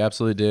 He did. Yeah. He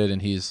absolutely did,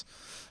 and he's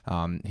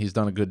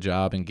done a good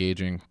job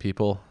engaging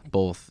people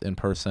both in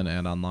person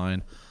and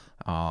online.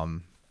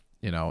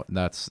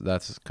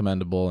 That's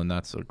commendable, and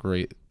that's a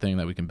great thing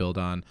that we can build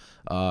on.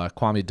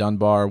 Kwame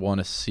Dunbar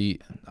won a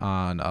seat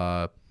on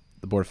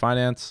the Board of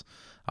Finance.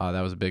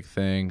 That was a big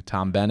thing.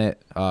 Tom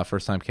Bennett,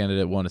 first-time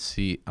candidate, won a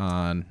seat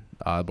on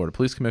the Board of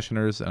Police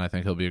Commissioners, and I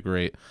think he'll be a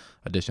great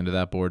addition to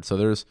that board. So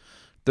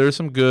there's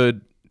some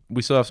good.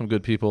 We still have some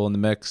good people in the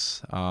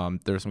mix.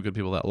 There were some good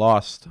people that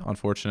lost,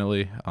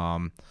 unfortunately.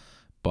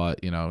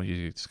 But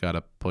you just got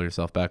to pull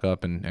yourself back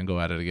up and go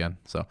at it again.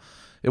 So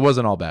it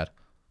wasn't all bad.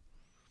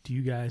 Do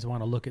you guys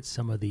want to look at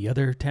some of the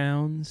other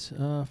towns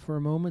for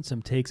a moment?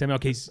 Some takes. I mean,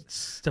 okay,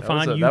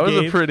 Stefan, That was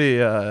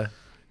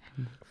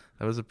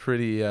a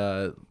pretty.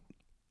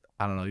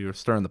 I don't know. You were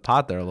stirring the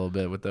pot there a little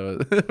bit with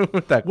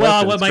with that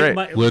question. Well, It's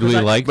great. Would we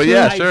like But to?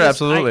 yeah, sure,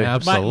 absolutely. My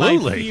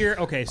fear.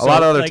 Okay, so a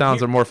lot of other like,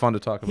 towns are more fun to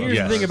talk about. Here's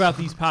Yes. the thing about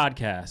these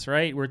podcasts,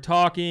 right? We're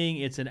talking.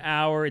 It's an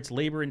hour. It's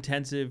labor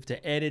intensive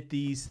to edit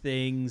these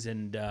things,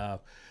 and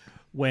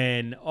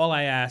when all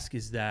I ask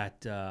is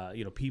that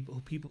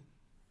people.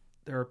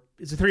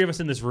 It's the three of us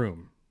in this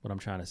room. What I'm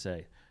trying to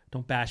say.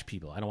 Don't bash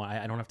people. I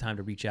don't have time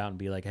to reach out and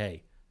be like,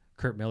 hey,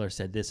 Kurt Miller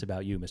said this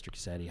about you, Mr.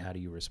 Cassetti. How do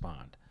you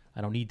respond? I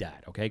don't need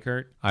that. Okay,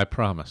 Kurt? I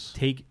promise.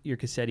 Take your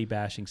Cassetti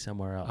bashing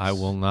somewhere else. I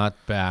will not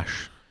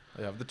bash.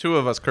 Yeah, the two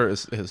of us, Kurt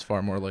is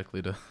far more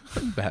likely to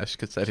bash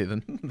Cassetti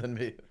than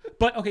me.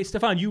 But, okay,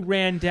 Stefan, you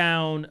ran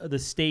down the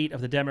state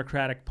of the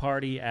Democratic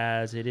Party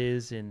as it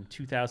is in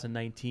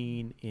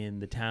 2019 in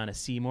the town of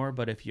Seymour.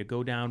 But if you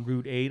go down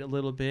Route 8 a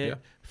little bit, Yeah.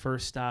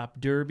 first stop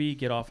Derby,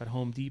 get off at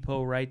Home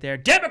Depot right there.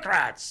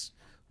 Democrats!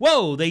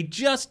 Whoa, they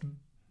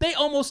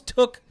almost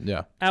took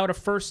Yeah. out a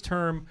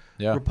first-term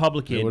Yeah.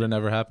 Republican. It would have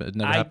never happened. It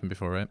never happened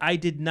before, right? I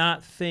did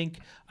not think.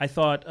 I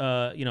thought,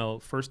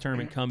 first-term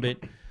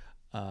incumbent,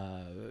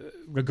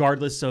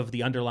 regardless of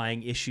the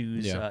underlying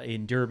issues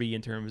in Derby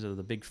in terms of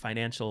the big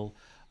financial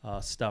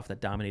stuff that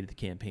dominated the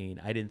campaign,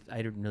 I didn't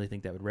really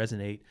think that would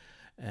resonate,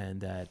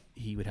 and that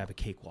he would have a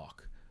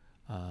cakewalk.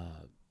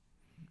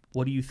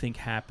 What do you think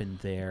happened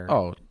there?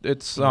 Oh,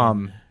 it's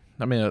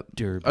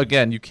Derby.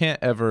 again, you can't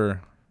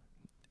ever.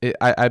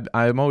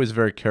 I'm always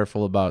very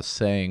careful about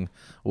saying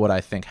what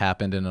I think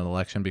happened in an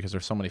election because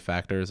there's so many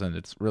factors and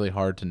it's really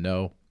hard to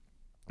know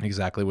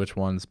exactly which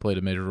ones played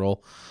a major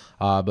role.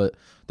 But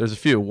there's a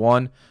few.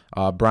 One,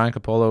 Brian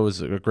Capolo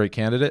was a great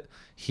candidate.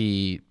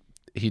 He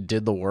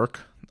did the work.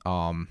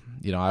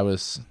 I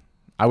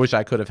wish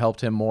I could have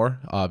helped him more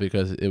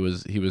because he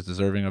was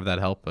deserving of that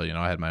help. But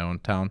I had my own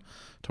town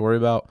to worry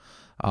about.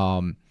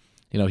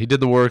 He did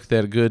the work. They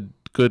had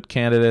good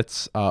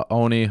candidates.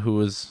 Oni, who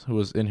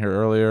was in here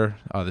earlier,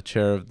 the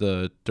chair of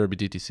the Derby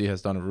DTC,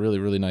 has done a really,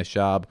 really nice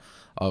job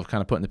of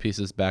kind of putting the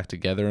pieces back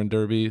together in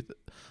Derby.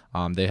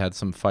 They had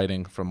some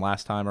fighting from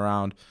last time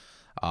around.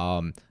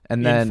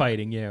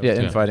 Infighting.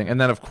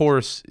 And then, of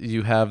course,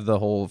 you have the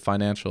whole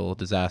financial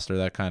disaster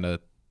that kind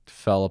of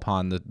fell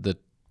upon the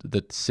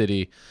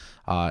city.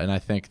 And I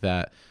think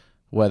that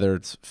whether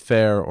it's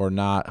fair or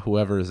not,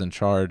 whoever is in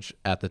charge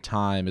at the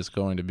time is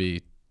going to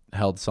be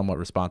held somewhat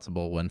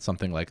responsible when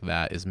something like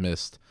that is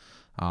missed.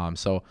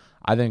 So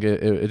I think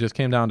it just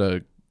came down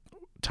to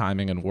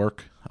timing and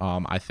work.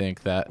 I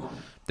think that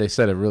they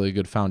set a really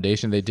good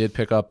foundation. They did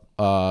pick up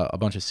a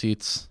bunch of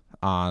seats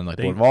on like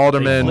Board of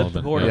Aldermen. They flipped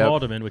the Board of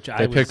Aldermen, which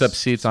they picked up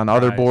seats on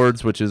other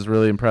boards, which is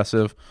really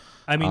impressive.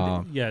 I mean,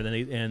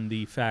 and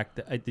the fact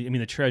that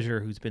the treasurer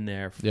who's been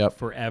there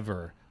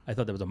forever, I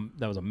thought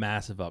that was a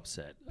massive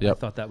upset. I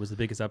thought that was the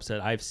biggest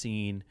upset I've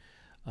seen,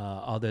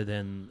 other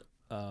than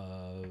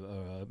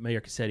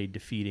Mayor Cassetti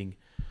defeating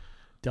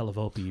Della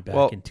Volpe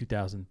back in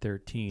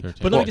 2013.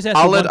 But let me just ask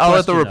I'll you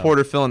let the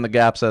reporter fill in the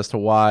gaps as to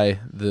why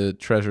the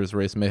treasurer's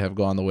race may have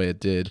gone the way it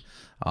did.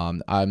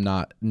 I'm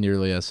not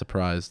nearly as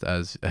surprised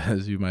as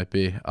you might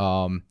be.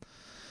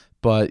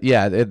 But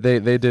yeah, they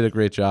did a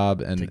great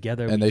job, and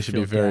they should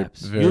be very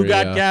you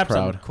got gaps.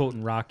 Proud. I'm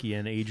quoting Rocky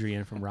and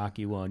Adrian from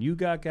Rocky 1. You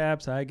got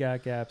gaps, I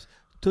got gaps.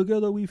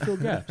 Together we fill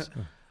gaps.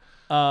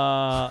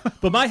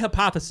 But my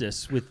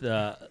hypothesis with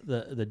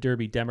the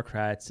Derby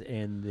Democrats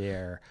and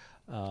their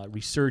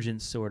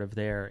resurgence sort of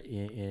there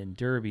in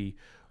Derby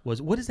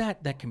was, what is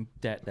that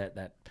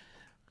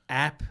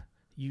app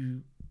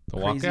the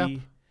Walk app?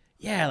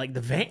 Yeah, like the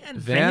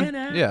van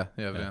app? Yeah,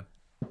 Van.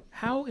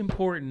 How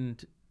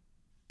important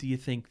do you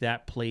think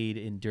that played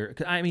in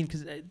Derby? I mean,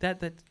 because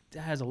that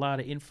has a lot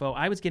of info.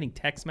 I was getting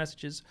text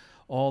messages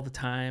all the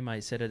time.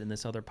 I said it in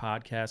this other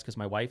podcast because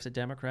my wife's a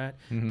Democrat,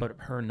 but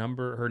her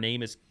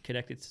name is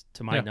connected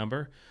to my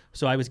number.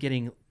 So I was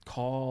getting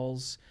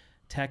calls,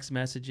 text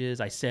messages.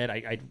 I said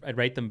I'd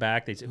write them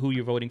back. They said, "Who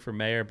you're voting for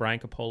mayor?"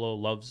 Brian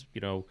Capolo loves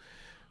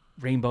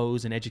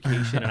rainbows and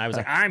education, and I was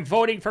like, "I'm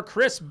voting for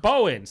Chris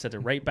Bowen." Sent it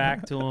right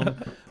back to him.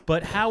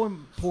 But how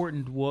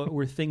important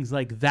were things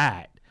like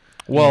that?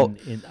 Well,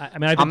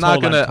 I'm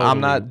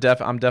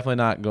definitely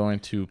not going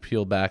to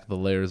peel back the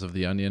layers of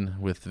the onion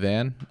with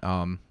Van.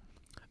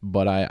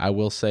 But I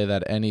will say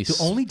that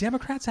only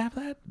Democrats have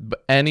that?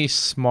 Any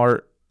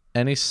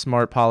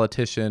smart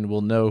politician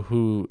will know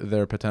who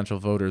their potential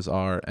voters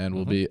are and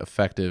will be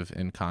effective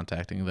in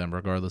contacting them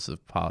regardless of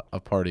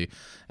party.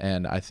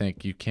 And I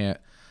think you can't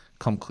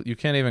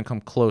even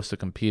come close to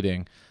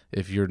competing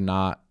if you're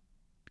not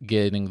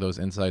getting those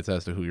insights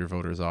as to who your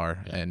voters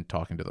are and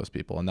talking to those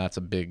people. And that's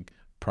a big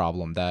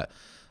problem. That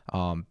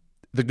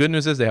the good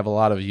news is they have a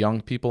lot of young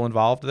people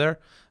involved there,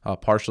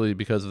 partially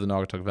because of the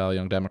Naugatuck Valley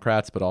Young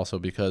Democrats, but also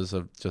because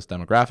of just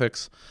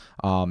demographics.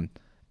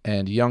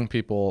 And young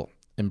people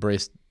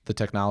embrace the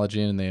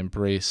technology, and they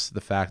embrace the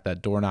fact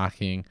that door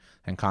knocking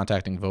and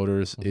contacting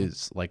voters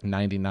is like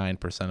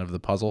 99% of the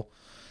puzzle.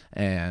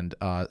 And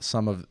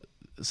some of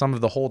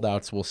the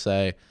holdouts will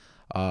say,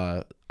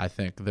 I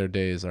think their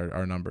days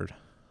are numbered.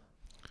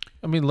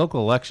 I mean,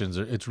 local elections,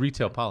 it's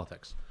retail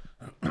politics.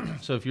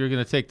 So if you're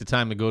going to take the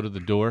time to go to the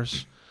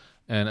doors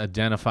and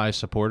identify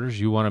supporters,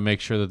 you want to make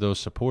sure that those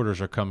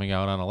supporters are coming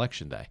out on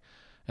Election Day.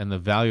 And the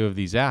value of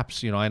these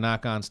apps, I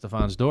knock on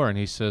Stefan's door and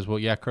he says, "Well,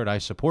 yeah, Kurt, I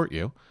support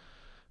you."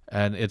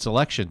 And it's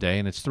Election Day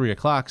and it's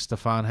 3:00.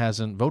 Stefan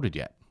hasn't voted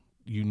yet.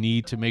 You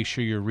need to make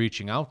sure you're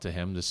reaching out to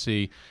him to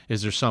see,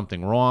 is there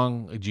something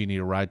wrong? Do you need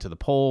a ride to the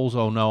polls?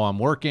 Oh, no, I'm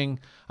working.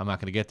 I'm not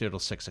going to get there till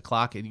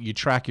 6:00. And you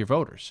track your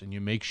voters and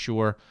you make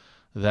sure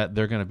that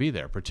they're going to be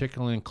there,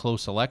 particularly in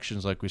close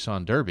elections like we saw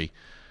in Derby,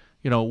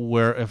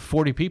 where if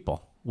 40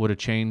 people would have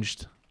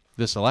changed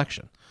this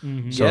election. So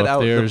Get if out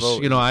the there's,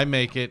 vote. I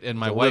make it and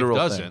my wife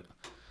doesn't,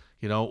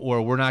 thing.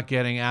 Or we're not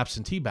getting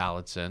absentee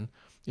ballots in.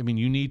 I mean,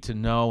 you need to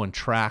know and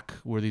track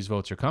where these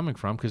votes are coming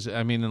from because,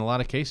 in a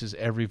lot of cases,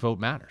 every vote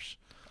matters.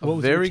 What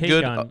was your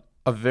take on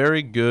a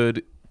very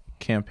good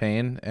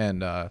campaign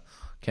and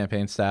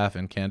campaign staff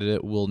and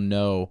candidate will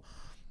know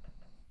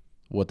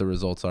what the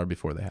results are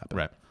before they happen.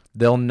 Right.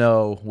 They'll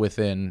know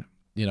within,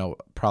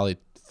 probably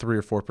 3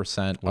 or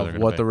 4%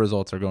 of what the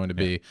results are going to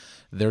be.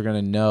 They're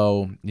going to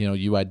know,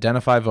 you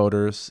identify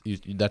voters.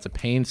 That's a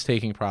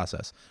painstaking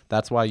process.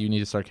 That's why you need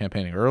to start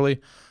campaigning early.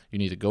 You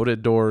need to go to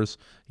doors.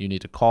 You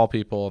need to call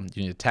people.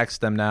 You need to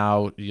text them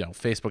now,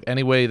 Facebook,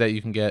 any way that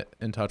you can get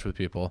in touch with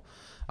people.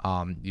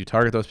 You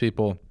target those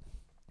people.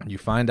 You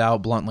find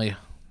out bluntly,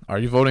 are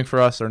you voting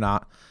for us or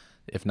not?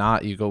 If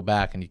not, you go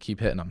back and you keep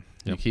hitting them.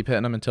 You keep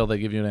hitting them until they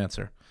give you an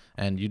answer.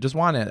 And you just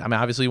want it.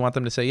 Obviously you want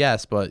them to say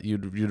yes, but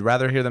you'd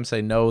rather hear them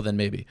say no than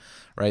maybe,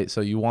 right?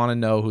 So you want to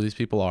know who these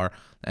people are.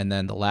 And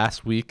then the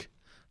last week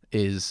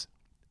is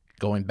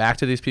going back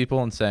to these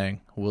people and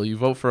saying, will you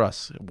vote for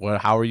us?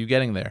 How are you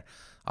getting there?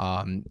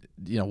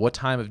 What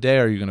time of day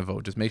are you going to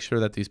vote? Just make sure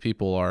that these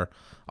people are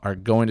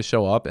going to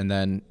show up. And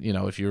then,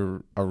 if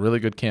you're a really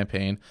good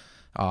campaign,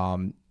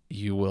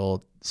 you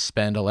will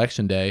spend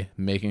Election Day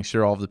making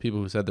sure all of the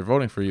people who said they're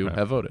voting for you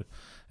have voted.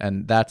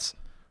 And that's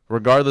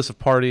regardless of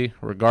party,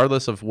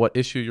 regardless of what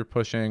issue you're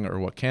pushing or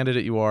what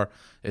candidate you are.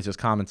 It's just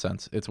common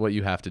sense. It's what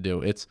you have to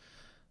do. It's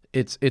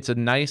a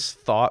nice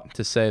thought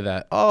to say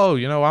that, I'm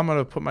going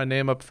to put my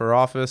name up for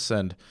office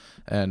and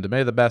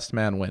may the best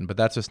man win. But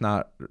that's just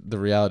not the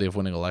reality of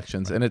winning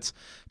elections. And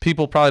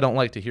people probably don't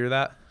like to hear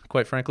that,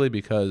 quite frankly,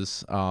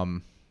 because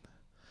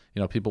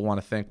people want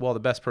to think, well, the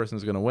best person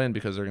is going to win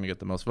because they're going to get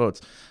the most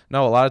votes.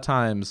 No, a lot of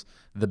times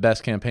the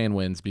best campaign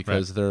wins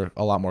because they're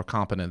a lot more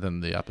competent than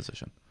the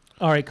opposition.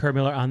 All right, Kurt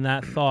Miller, on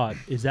that thought,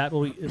 is that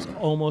what is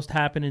almost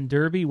happened in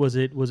Derby? Was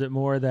it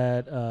more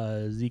that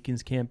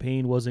Zekin's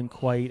campaign wasn't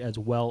quite as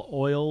well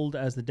oiled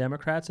as the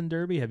Democrats in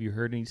Derby? Have you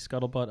heard any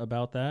scuttlebutt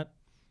about that?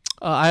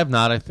 I have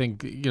not. I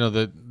think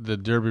the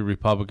Derby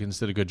Republicans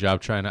did a good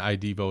job trying to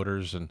ID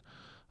voters and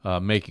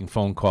making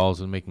phone calls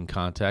and making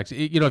contacts.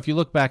 If you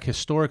look back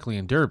historically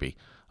in Derby,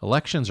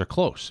 elections are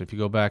close. If you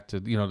go back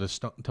to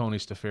the Tony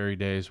Staffieri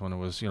days when it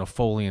was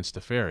Foley and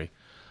Staffieri,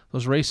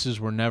 those races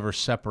were never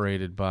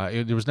separated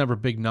by. There was never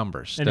big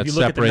numbers and that if you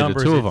look separated at the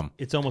numbers, the two of them.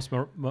 It's almost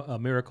a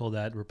miracle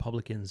that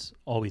Republicans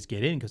always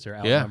get in because they're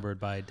outnumbered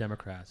by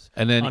Democrats.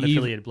 And then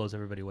unaffiliated blows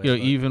everybody away.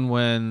 Even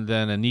when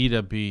then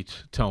Anita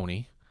beat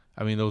Tony,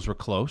 I mean those were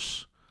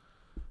close.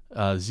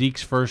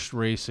 Zeke's first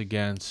race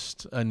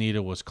against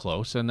Anita was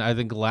close, and I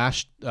think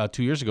last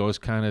 2 years ago was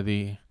kind of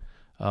the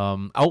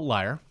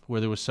outlier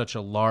where there was such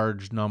a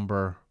large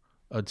number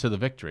to the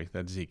victory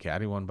that Zeke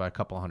had. He won by a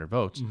couple hundred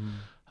votes. Mm-hmm.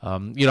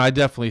 I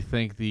definitely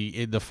think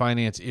the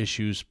finance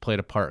issues played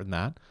a part in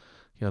that.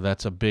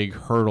 That's a big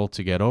hurdle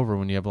to get over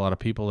when you have a lot of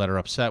people that are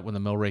upset when the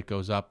mill rate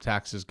goes up,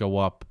 taxes go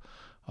up.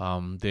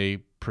 They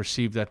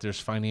perceive that there's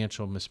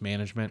financial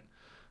mismanagement.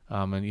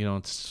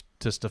 And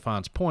to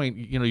Stefan's point,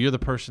 you're the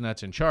person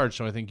that's in charge,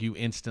 so I think you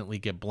instantly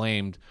get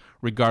blamed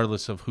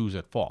regardless of who's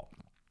at fault.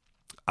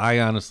 I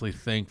honestly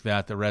think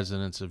that the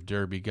residents of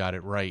Derby got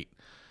it right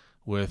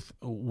with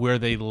where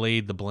they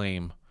laid the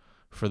blame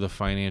for the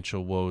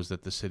financial woes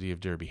that the city of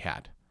Derby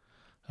had.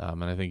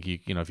 And I think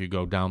if you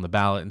go down the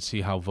ballot and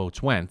see how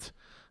votes went,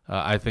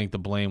 I think the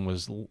blame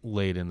was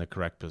laid in the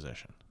correct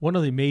position. One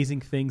of the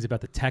amazing things about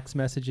the text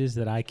messages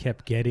that I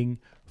kept getting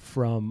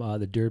from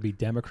the Derby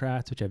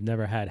Democrats, which I've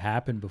never had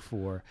happen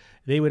before,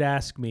 they would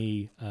ask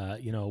me,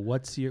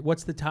 what's your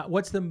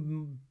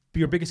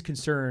biggest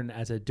concern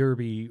as a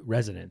Derby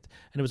resident?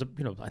 And it was,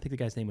 I think the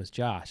guy's name was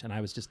Josh, and I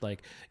was just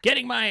like,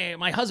 getting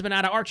my husband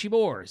out of Archie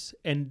Moore's.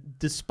 And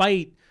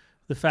despite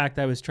the fact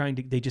I was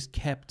they just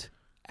kept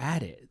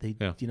at it.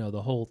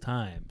 The whole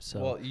time.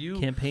 So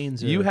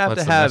campaigns are... You have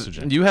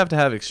to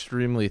have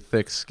extremely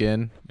thick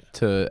skin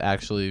to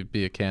actually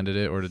be a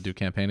candidate or to do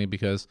campaigning,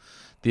 because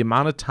the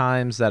amount of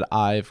times that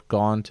I've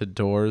gone to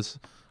doors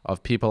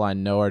of people I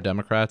know are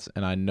Democrats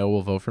and I know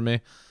will vote for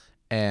me,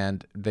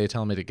 and they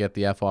tell me to get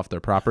the F off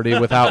their property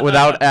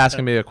without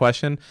asking me a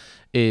question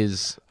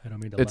it's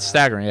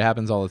staggering. It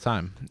happens all the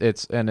time.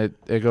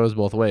 It goes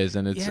both ways,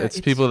 and it's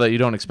people that you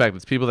don't expect.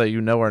 It's people that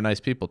are nice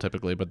people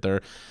typically, but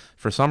they're,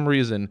 for some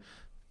reason,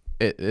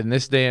 in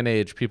this day and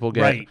age, people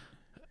get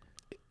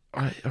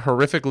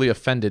horrifically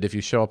offended if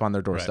you show up on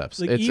their doorsteps.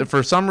 Like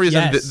for some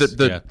reason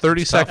the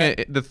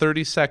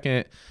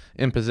 30-second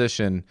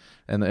imposition,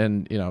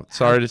 and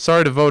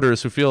sorry to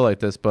voters who feel like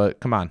this, but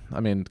come on,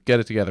 I mean, get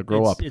it together,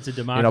 grow up. It's a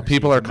democracy.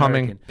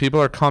 People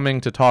are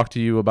coming to talk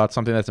to you about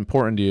something that's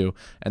important to you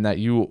and that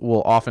you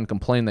will often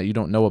complain that you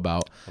don't know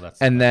about.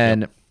 And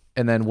then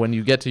when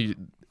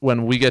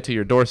we get to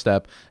your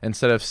doorstep,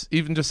 instead of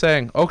even just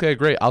saying, okay,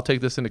 great, I'll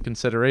take this into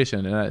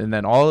consideration, and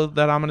then all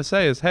that I'm going to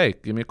say is, hey,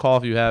 give me a call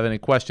if you have any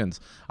questions.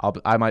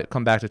 I might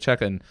come back to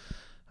check in.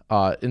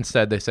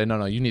 Instead, they say,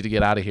 no, you need to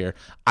get out of here.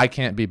 I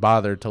can't be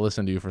bothered to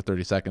listen to you for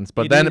 30 seconds.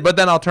 But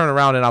then I'll turn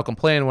around and I'll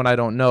complain when I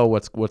don't know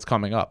what's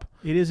coming up.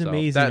 It is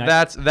amazing.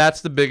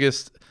 That's the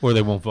biggest... Or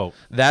they won't vote.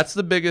 That's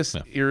the biggest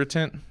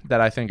irritant that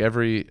I think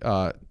every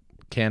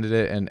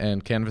candidate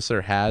and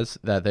canvasser has,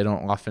 that they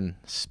don't often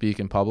speak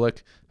in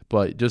public.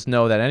 But just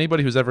know that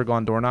anybody who's ever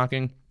gone door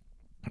knocking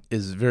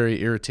is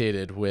very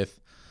irritated with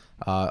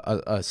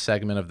a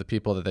segment of the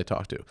people that they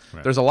talk to.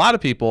 Right. There's a lot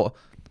of people,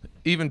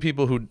 even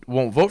people who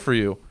won't vote for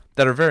you,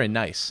 that are very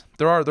nice.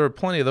 There are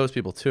plenty of those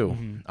people too.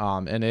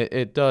 Mm-hmm. And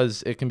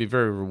it can be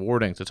very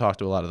rewarding to talk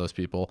to a lot of those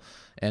people,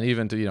 and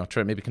even to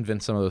try maybe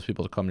convince some of those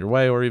people to come your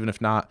way, or even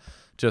if not,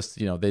 just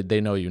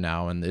they know you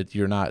now, and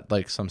you're not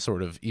like some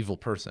sort of evil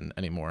person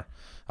anymore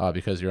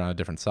because you're on a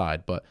different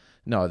side. But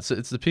no, it's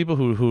the people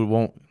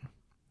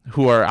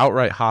who are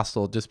outright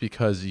hostile just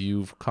because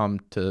you've come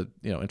to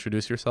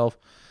introduce yourself.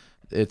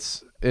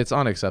 It's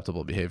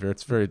unacceptable behavior.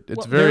 It's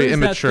very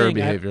immature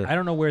behavior. I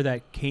don't know where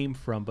that came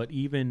from, but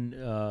even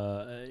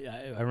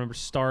I remember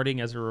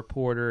starting as a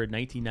reporter in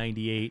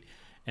 1998,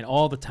 and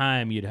all the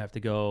time you'd have to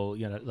go,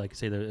 like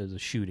say there was a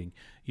shooting,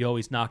 you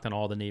always knocked on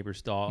all the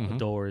neighbors'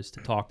 doors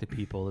to talk to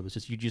people. It was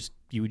just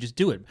you would just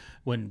do it.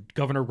 When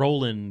Governor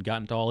Rowland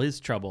got into all his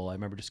trouble, I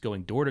remember just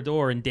going door to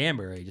door in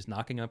Danbury, just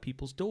knocking on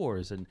people's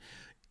doors.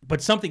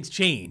 But something's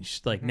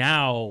changed. Like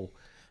now.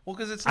 Well,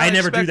 because I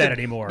never do that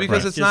anymore.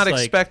 Because it's not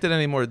expected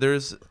anymore.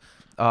 There's,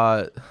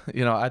 I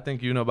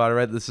think you know about it,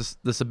 right? This is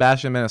the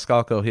Sebastian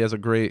Maniscalco. He has a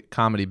great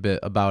comedy bit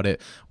about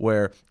it,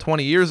 where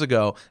 20 years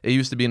ago it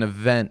used to be an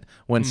event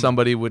when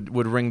somebody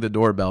would ring the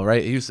doorbell,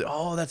 right? He used to,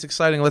 oh, that's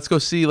exciting. Let's go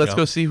see. Let's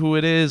go see who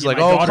it is. Yeah, like,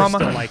 oh, come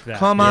on, like that.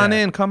 come on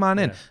in.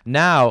 Yeah.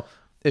 Now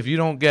if you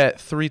don't get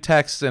 3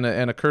 texts and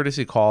a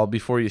courtesy call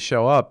before you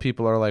show up,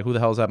 people are like, "Who the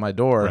hell's at my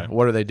door? Right.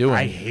 What are they doing?"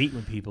 I hate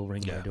when people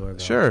ring my doorbell.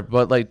 Sure,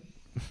 but don't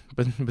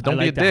be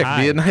like a to dick.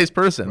 hide. Be a nice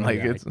person. Right,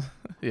 Like it's,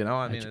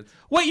 I mean, it's.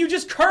 Wait, you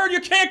just curse? You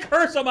can't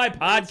curse on my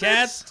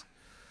podcast.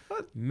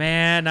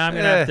 Man, I'm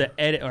gonna have to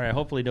edit. All right,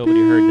 hopefully nobody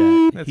heard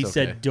that. That's He okay.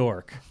 said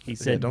dork. He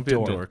said don't be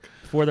a dork.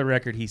 For the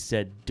record, he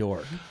said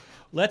dork.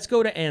 Let's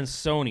go to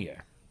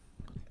Ansonia.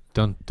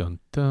 Dun dun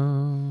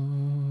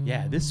dun.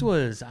 Yeah, this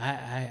was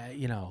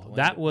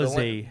that was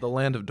the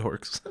land of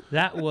dorks.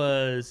 that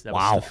was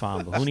Wow.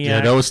 Stefan Bohuniak, Yeah,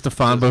 that was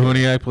Stefan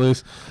Bohuniak,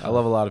 please. I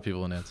love a lot of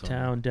people in Ansonia.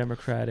 town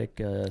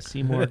Democratic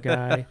Seymour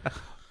guy.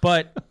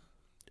 But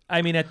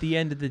I mean, at the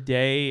end of the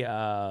day,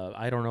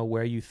 I don't know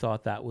where you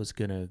thought that was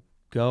gonna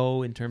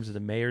go in terms of the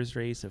mayor's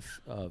race of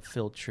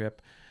Phil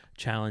Tripp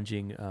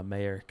challenging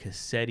Mayor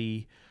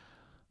Cassetti.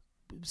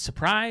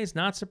 Surprised?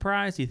 Not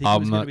surprised? Do you think it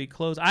was going to be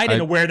close? I didn't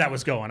know where that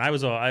was going. I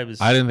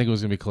didn't think it was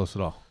going to be close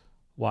at all.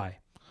 Why?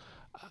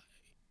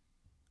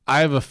 I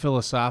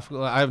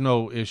have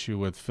no issue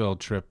with Phil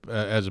Tripp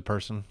as a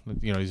person.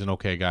 He's an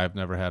okay guy. I've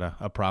never had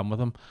a problem with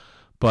him.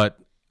 But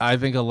I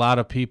think a lot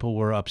of people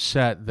were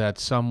upset that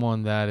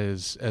someone that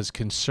is as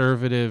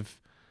conservative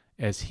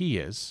as he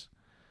is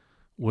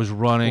was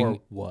running. Or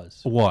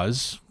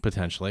was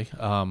potentially.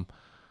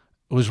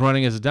 Was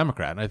running as a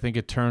Democrat. And I think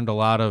it turned a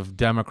lot of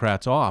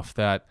Democrats off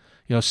that,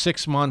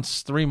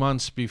 3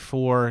 months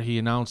before he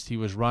announced he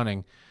was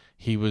running,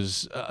 he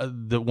was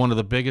one of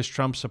the biggest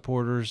Trump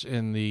supporters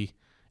in the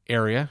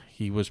area.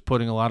 He was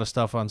putting a lot of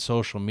stuff on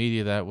social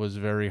media that was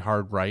very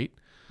hard right.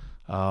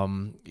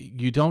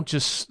 You don't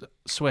just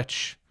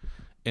switch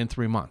in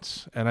 3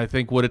 months. And I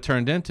think what it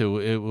turned into,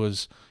 it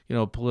was,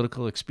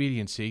 political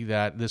expediency,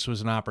 that this was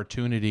an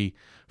opportunity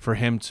for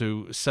him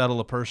to settle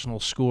a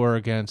personal score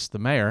against the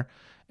mayor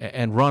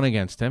and run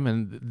against him.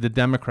 And the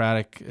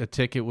Democratic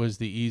ticket was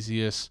the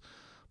easiest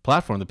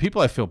platform. The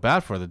people I feel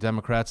bad for, the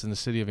Democrats in the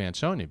city of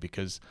Ansonia,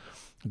 because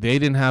they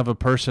didn't have a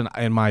person,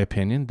 in my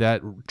opinion,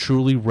 that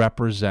truly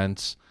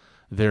represents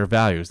their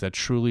values, that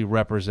truly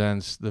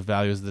represents the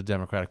values of the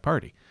Democratic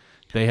Party.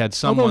 They had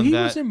someone Although he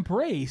was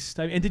embraced.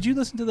 And did you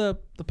listen to the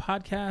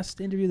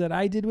podcast interview that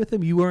I did with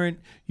him? You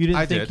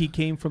didn't think he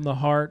came from the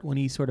heart when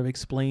he sort of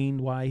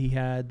explained why he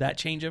had that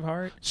change of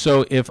heart?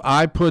 So if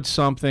I put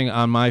something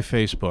on my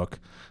Facebook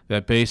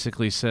that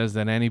basically says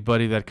that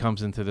anybody that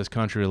comes into this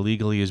country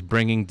illegally is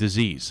bringing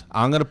disease,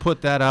 I'm going to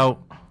put that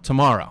out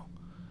tomorrow.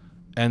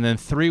 And then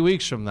 3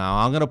 weeks from now,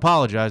 I'm going to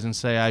apologize and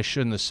say I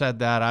shouldn't have said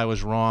that. I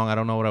was wrong. I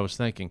don't know what I was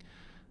thinking.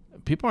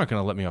 People aren't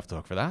going to let me off the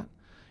hook for that.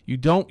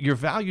 Your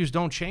values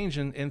don't change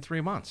in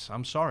 3 months.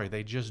 I'm sorry,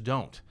 they just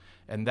don't.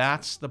 And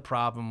that's the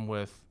problem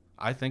with,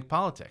 I think,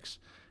 politics.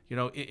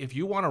 If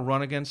you want to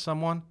run against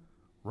someone,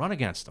 run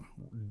against them.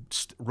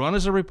 Run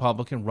as a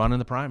Republican, run in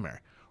the primary.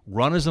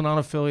 Run as an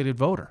unaffiliated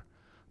voter.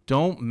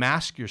 Don't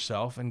mask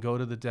yourself and go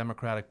to the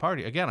Democratic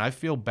Party. Again, I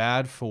feel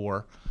bad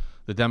for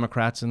the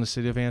Democrats in the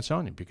city of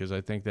Ansonia because I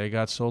think they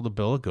got sold a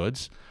bill of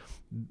goods.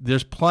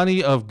 There's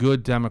plenty of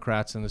good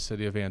Democrats in the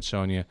city of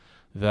Ansonia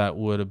that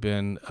would have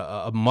been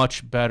a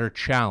much better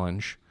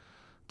challenge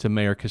to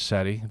Mayor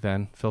Cassetti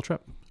than Phil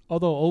Tripp.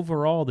 Although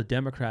overall the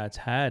Democrats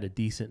had a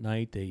decent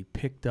night. They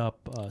picked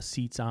up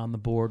seats on the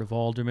board of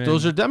aldermen.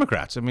 Those are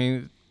Democrats. I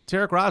mean,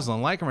 Tarek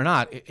Roslin, like him or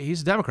not,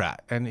 he's a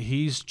Democrat, and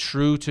he's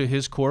true to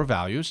his core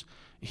values.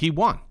 He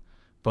won.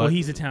 But,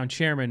 he's a town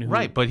chairman.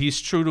 Right, but he's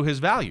true to his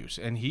values,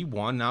 and he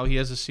won. Now he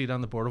has a seat on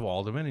the board of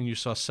aldermen, and you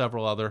saw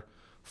several other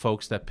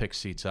folks that pick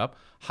seats up.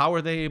 How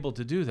are they able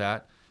to do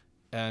that?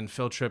 And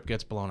Phil Tripp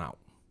gets blown out.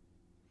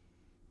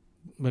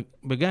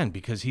 Again,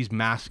 because he's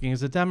masking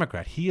as a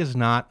Democrat. He is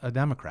not a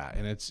Democrat,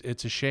 and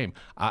it's a shame.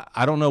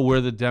 I don't know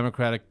where the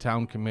Democratic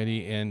Town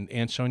Committee in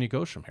Ansonia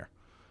goes from here.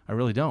 I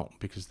really don't,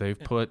 because they've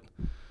put...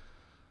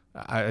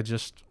 I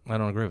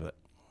don't agree with it.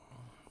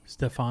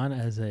 Stefan,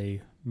 as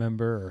a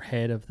member or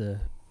head of the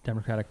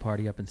Democratic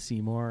Party up in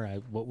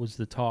Seymour, what was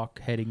the talk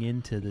heading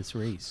into this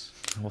race?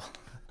 Well,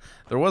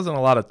 there wasn't a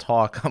lot of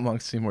talk among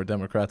Seymour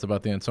Democrats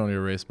about the Ansonia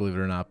race, believe it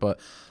or not. But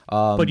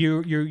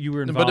you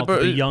were involved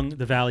with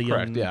the Valley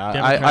correct, Young yeah.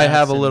 Democrats. I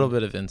have a little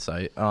bit of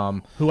insight.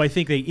 Who I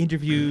think they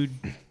interviewed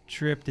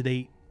Tripp. Did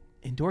they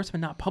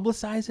endorsement not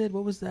publicize it?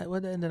 What was that?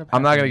 What ended up happening?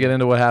 I'm not going to get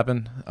into what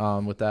happened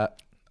with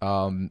that.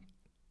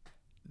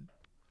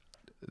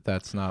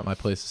 That's not my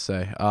place to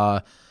say.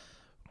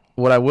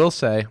 What I will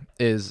say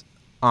is,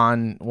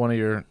 on one of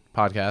your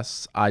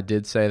podcasts, I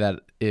did say that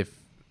if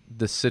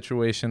the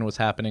situation was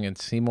happening in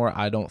Seymour,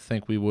 I don't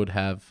think we would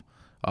have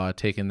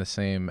taken the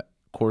same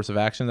course of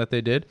action that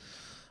they did.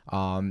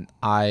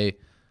 I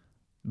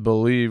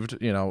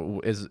believed,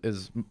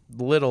 as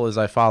little as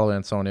I follow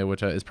Ansonia,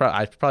 which I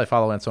probably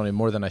follow Ansonia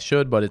more than I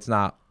should, but it's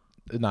not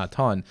a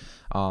ton.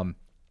 I'm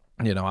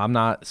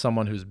not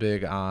someone who's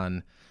big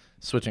on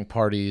switching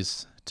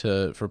parties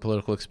for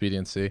political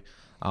expediency.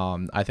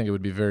 I think it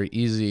would be very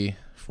easy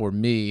for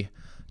me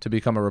to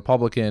become a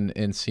Republican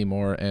in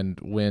Seymour and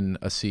win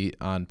a seat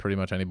on pretty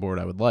much any board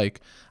I would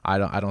like,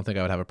 I don't think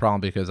I would have a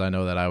problem, because I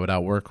know that I would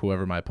outwork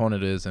whoever my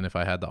opponent is, and if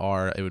I had the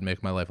R, it would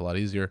make my life a lot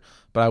easier.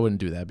 But I wouldn't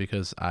do that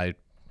because I'm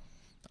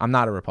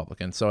not a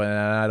Republican. So, and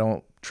I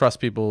don't trust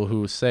people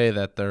who say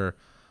that they're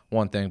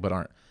one thing but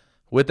aren't.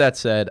 With that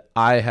said,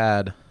 I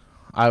had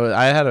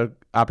an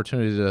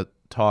opportunity to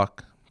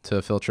talk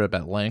to Phil Tripp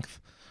at length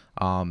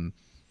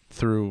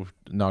through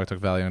Naugatuck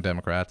Valley Young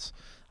Democrats.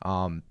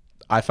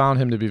 I found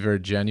him to be very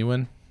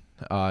genuine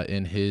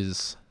in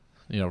his,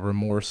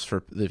 remorse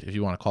for, if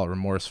you want to call it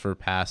remorse for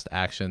past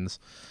actions.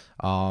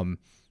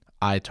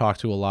 I talked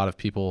to a lot of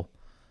people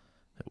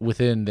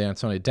within the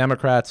Ansonia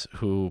Democrats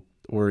who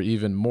were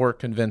even more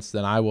convinced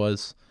than I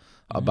was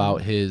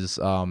about his,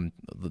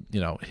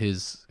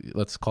 his,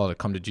 let's call it a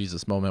come to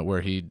Jesus moment,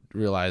 where he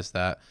realized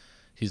that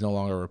he's no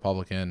longer a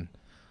Republican.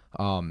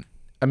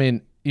 I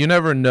mean, you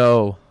never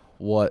know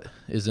what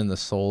is in the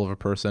soul of a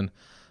person.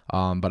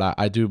 But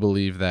I do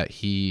believe that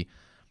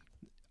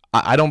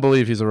I don't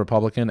believe he's a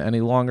Republican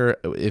any longer.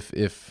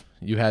 If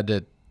you had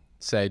to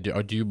say,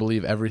 do you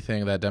believe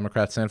everything that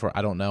Democrats stand for?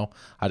 I don't know.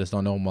 I just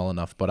don't know him well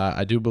enough. But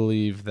I do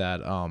believe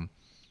that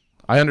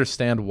I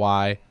understand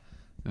why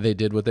they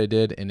did what they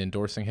did in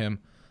endorsing him.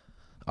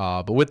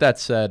 But with that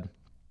said,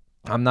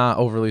 I'm not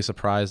overly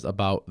surprised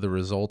about the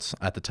results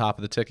at the top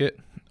of the ticket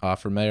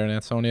for mayor in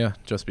Ansonia,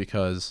 just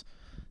because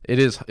it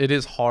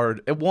is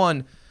hard.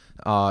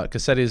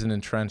 Cassetti is an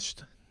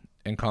entrenched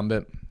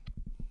incumbent,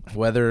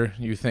 whether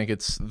you think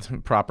it's the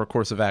proper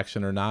course of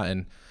action or not,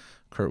 and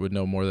Kurt would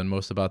know more than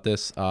most about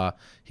this.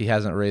 He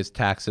hasn't raised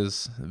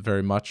taxes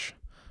very much.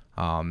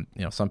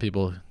 Some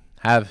people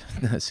have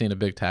seen a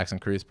big tax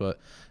increase, but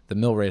the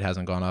mill rate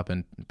hasn't gone up,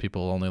 and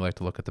people only like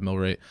to look at the mill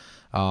rate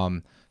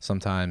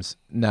sometimes.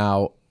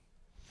 Now,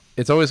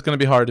 it's always going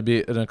to be hard to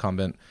be an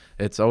incumbent.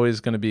 It's always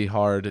going to be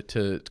hard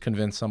to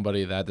convince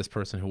somebody that this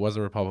person who was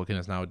a Republican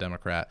is now a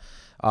Democrat.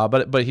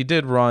 But he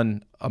did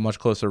run a much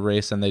closer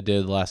race than they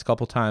did the last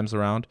couple times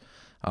around.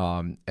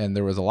 And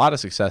there was a lot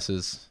of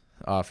successes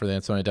for the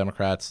Ansonia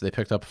Democrats. They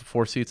picked up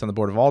 4 seats on the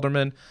Board of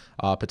Aldermen.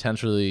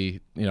 Potentially,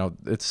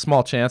 it's a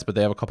small chance, but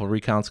they have a couple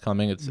recounts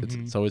coming.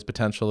 It's always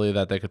potentially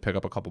that they could pick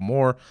up a couple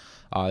more.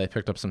 They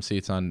picked up some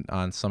seats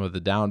on some of the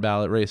down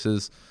ballot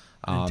races.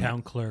 And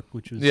town clerk,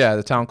 which was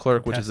the town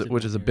clerk, which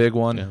is a big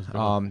one.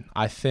 Yeah,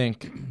 I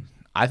think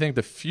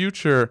the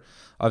future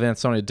of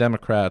Ansonia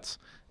Democrats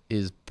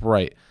is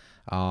bright.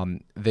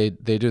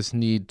 They just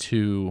need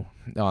to,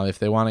 if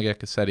they want to get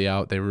Cassetti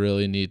out, they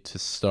really need to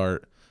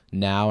start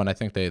now. And I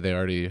think they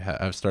already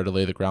have started to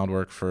lay the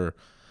groundwork for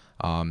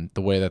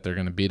the way that they're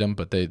going to beat him.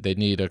 But they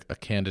need a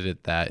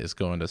candidate that is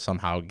going to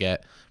somehow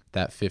get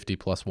that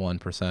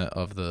 50+1%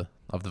 of the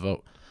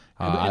vote.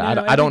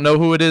 I don't know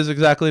who it is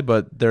exactly,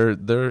 but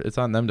it's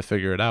on them to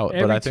figure it out.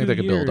 But I think they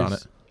could build on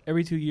it.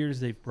 Every 2 years,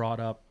 they've brought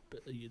up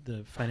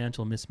the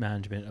financial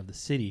mismanagement of the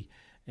city,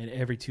 and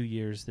every 2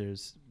 years,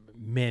 there's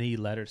many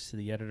letters to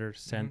the editor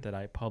sent that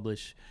I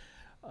publish,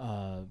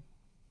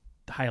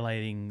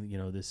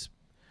 highlighting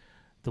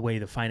the way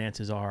the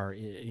finances are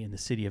in the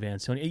city of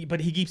Ansonia.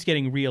 But he keeps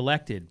getting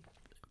reelected.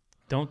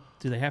 Do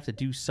they have to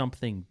do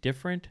something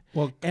different?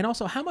 Well, and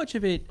also, how much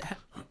of it?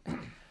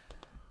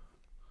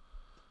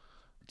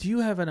 Do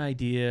you have an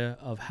idea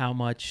of how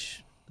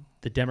much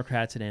the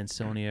Democrats in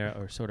Ansonia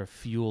are sort of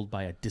fueled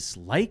by a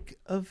dislike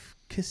of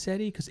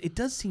Cassetti? Because it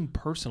does seem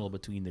personal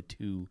between the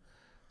two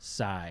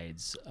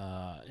sides.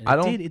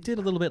 It did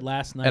a little bit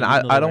last night. And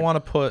I don't want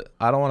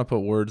to put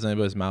words in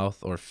anybody's mouth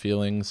or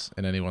feelings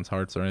in anyone's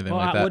hearts or anything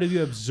like that. What have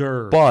you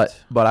observed?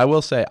 But I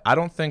will say, I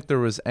don't think there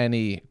was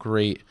any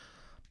great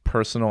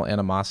personal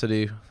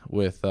animosity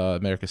with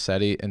Mayor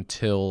Cassetti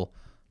until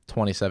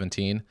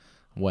 2017,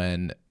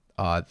 when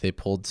they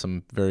pulled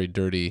some very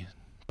dirty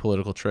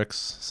political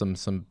tricks,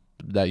 some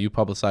that you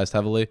publicized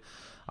heavily.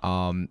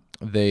 I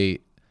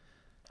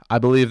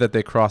believe that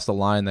they crossed a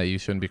line that you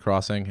shouldn't be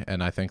crossing,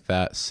 and I think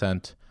that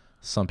sent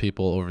some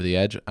people over the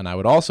edge. And I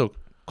would also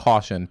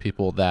caution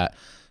people that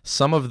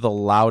some of the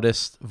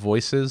loudest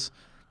voices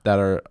that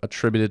are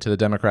attributed to the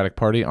Democratic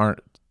Party aren't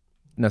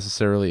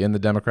necessarily in the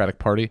Democratic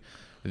Party.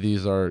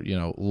 These are,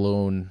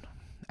 lone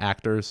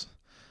actors.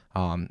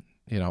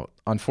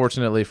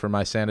 Unfortunately for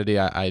my sanity,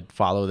 I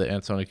follow the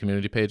Ansonia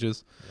community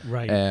pages,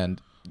 right? And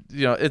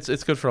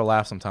it's good for a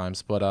laugh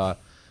sometimes, but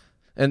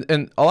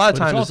and a lot of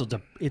times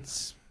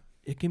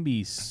it can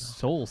be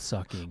soul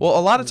sucking. Well,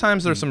 a lot of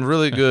times there's some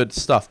really good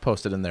stuff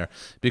posted in there,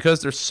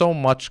 because there's so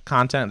much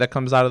content that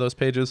comes out of those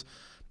pages.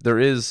 There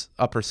is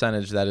a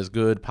percentage that is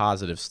good,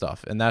 positive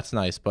stuff, and that's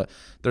nice. But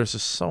there's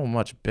just so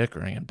much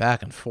bickering and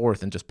back and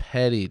forth and just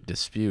petty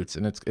disputes,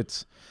 and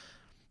it's.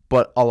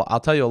 But I'll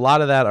tell you, a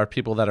lot of that are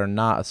people that are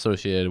not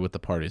associated with the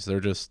parties. They're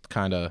just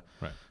kind of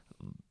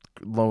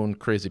lone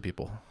crazy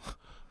people.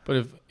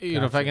 But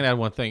if I can add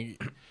one thing,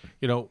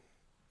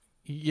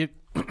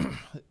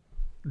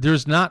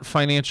 there's not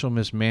financial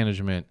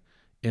mismanagement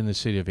in the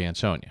city of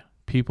Ansonia.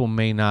 People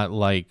may not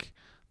like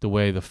the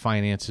way the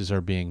finances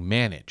are being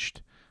managed,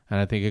 and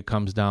I think it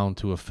comes down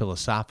to a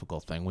philosophical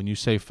thing. When you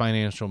say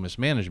financial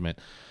mismanagement,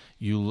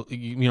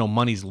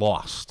 money's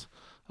lost,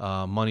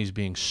 money's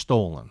being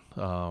stolen,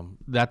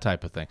 that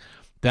type of thing.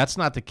 That's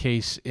not the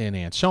case in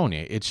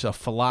Ansonia. It's a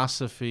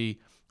philosophy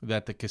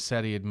that the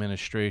Cassetti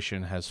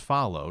administration has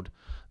followed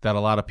that a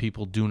lot of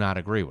people do not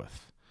agree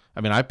with.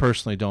 I mean, I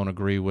personally don't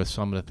agree with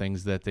some of the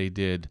things that they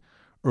did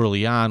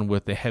early on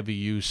with the heavy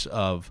use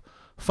of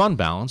fund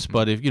balance.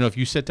 But if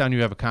you sit down,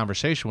 you have a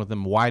conversation with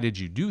them, why did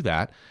you do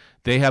that?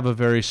 They have a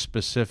very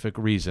specific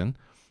reason,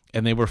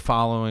 and they were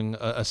following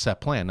a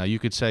set plan. Now, you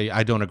could say,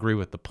 I don't agree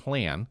with the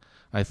plan.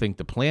 I think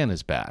the plan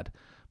is bad.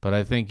 But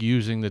I think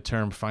using the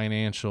term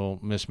financial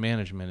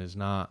mismanagement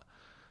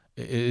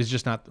is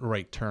just not the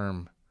right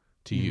term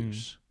to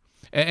use.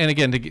 And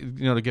again,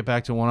 to get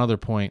back to one other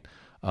point,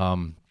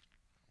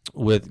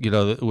 with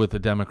the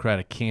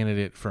Democratic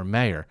candidate for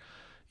mayor,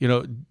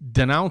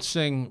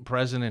 denouncing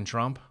President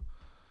Trump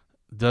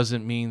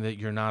doesn't mean that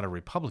you're not a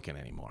Republican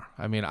anymore.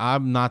 I mean,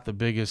 I'm not the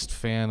biggest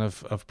fan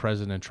of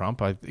President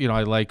Trump. I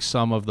like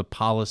some of the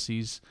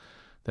policies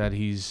that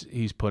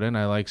he's put in.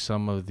 I like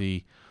some of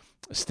the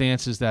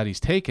stances that he's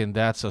taken.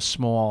 That's a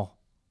small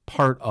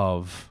part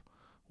of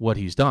what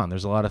he's done.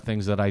 There's a lot of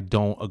things that I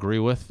don't agree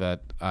with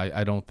that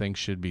I don't think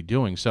should be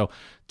doing. So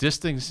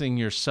distancing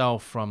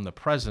yourself from the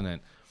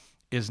president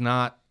is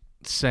not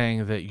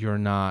saying that you're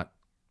not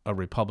a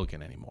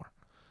Republican anymore.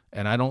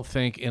 And I don't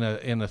think in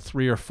a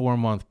 3 or 4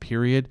 month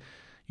period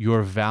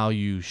your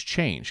values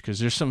change, because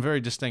there's some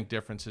very distinct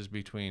differences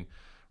between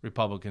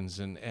Republicans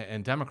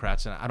and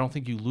Democrats, and I don't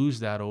think you lose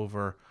that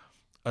over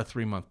a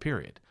 3 month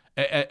period.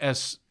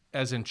 As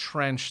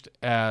entrenched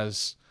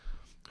as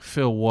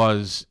Phil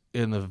was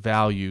in the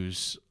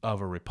values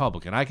of a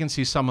Republican, I can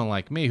see someone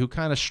like me who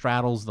kind of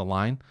straddles the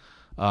line,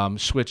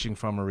 switching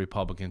from a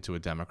Republican to a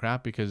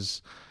Democrat,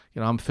 because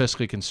I'm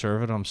fiscally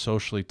conservative, I'm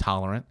socially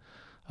tolerant,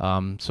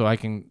 so I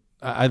think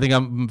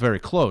I'm very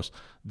close.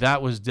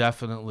 That was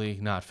definitely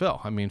not Phil.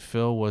 I mean,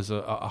 Phil was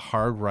a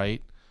hard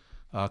right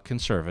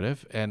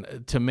conservative,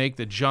 and to make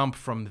the jump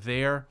from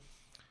there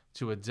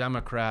to a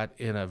Democrat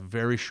in a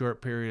very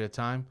short period of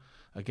time,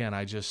 again,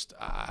 I just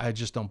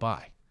don't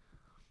buy.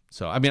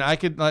 So, I mean, I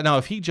could now,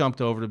 if he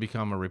jumped over to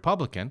become a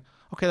Republican,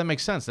 okay, that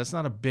makes sense. That's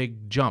not a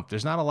big jump.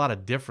 There's not a lot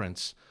of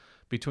difference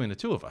between the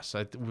two of us.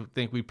 I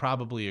think we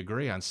probably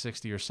agree on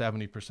 60 or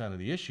 70% of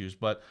the issues,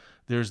 but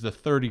there's the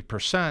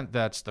 30%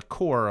 that's the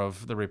core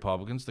of the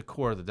Republicans, the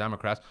core of the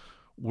Democrats.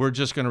 We're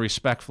just going to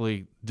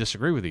respectfully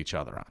disagree with each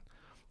other on.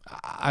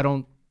 I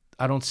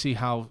don't see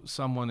how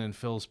someone in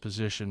Phil's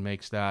position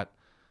makes that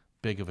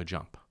big of a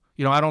jump.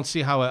 I don't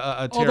see how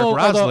a Tarek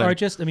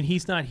Roslin.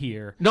 He's not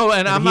here. No,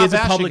 and I'm not bashing him. He is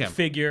a public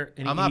figure,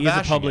 and he is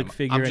a public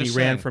figure, and he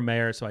ran for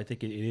mayor. So I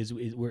think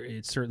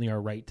it's certainly our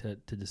right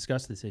to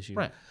discuss this issue.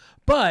 Right.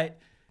 But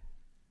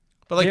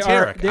like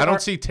Tarek, I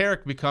don't see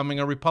Tarek becoming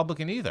a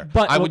Republican either.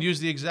 But I would use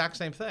the exact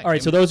same thing. All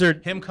right, so those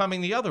are him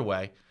coming the other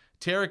way.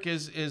 Tarek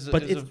is.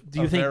 But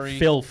do you think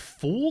Phil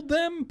fooled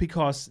them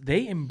because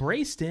they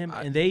embraced him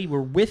and they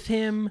were with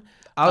him?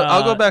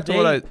 I'll go back to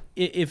what I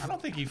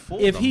don't think he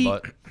fooled them.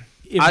 But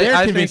if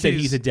they're convinced that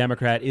he's a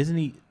Democrat, isn't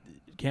he?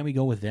 Can't we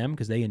go with them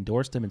because they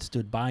endorsed him and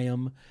stood by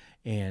him?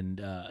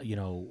 And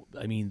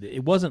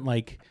it wasn't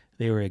like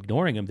they were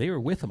ignoring him; they were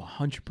with him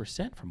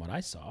 100% from what I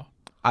saw.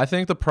 I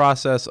think the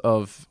process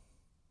of,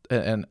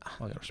 and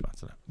I'll get a response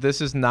to that.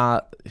 This is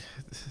not.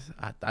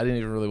 I didn't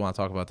even really want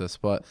to talk about this,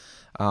 but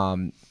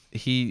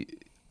he,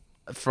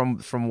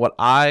 from what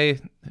I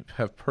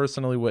have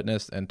personally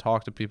witnessed and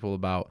talked to people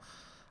about,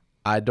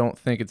 I don't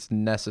think it's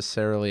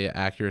necessarily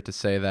accurate to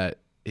say that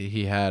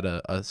he had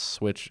a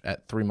switch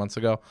at 3 months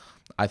ago.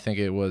 I think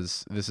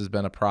this has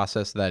been a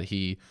process that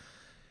he,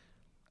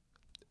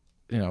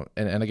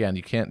 and again,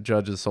 you can't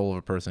judge the soul of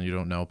a person you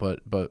don't know,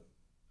 but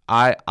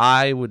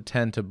I would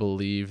tend to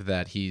believe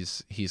that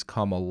he's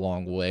come a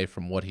long way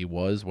from what he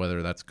was,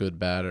 whether that's good,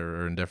 bad,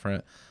 or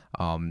indifferent.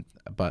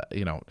 But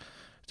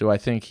do I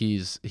think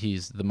he's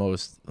the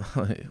most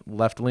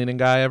left-leaning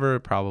guy ever?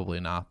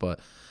 Probably not, but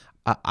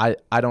I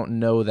don't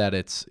know that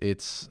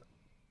it's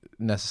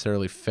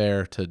necessarily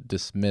fair to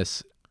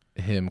dismiss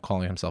him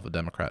calling himself a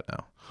Democrat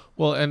now.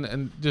 Well,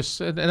 and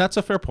that's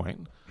a fair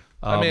point.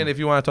 I mean, if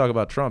you want to talk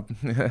about Trump,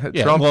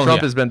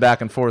 Trump has been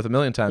back and forth a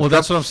million times. Well,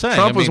 that's what I'm saying.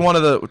 Trump was one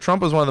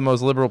of the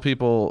most liberal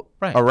people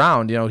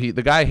around.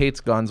 The guy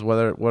hates guns,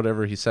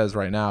 whatever he says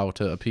right now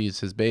to appease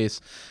his base.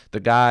 The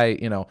guy,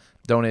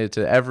 donated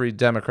to every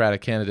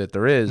Democratic candidate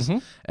there is,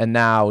 and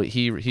now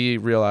he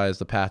realized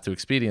the path to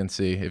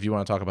expediency, if you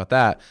want to talk about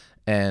that.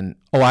 And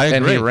I agree.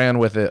 And he ran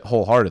with it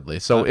wholeheartly.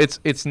 So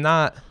it's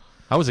not.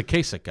 I was a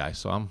Kasich guy,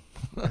 so I'm.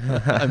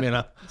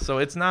 So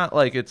it's not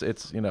like it's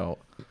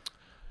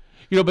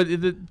but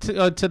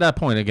to that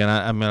point again,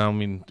 I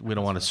mean, we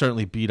don't want to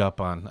certainly beat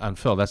up on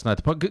Phil. That's not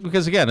the point.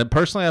 Because again,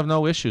 personally, I have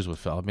no issues with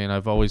Phil. I mean,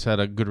 I've always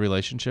had a good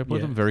relationship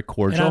with him, very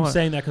cordial. And I'm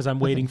saying that because I'm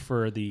waiting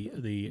for the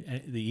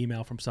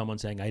email from someone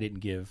saying I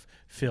didn't give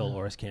Phil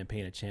or his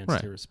campaign a chance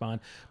to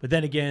respond. But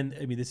then again,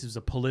 I mean, this is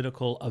a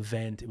political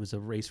event. It was a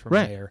race for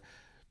mayor.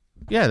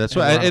 Yeah, that's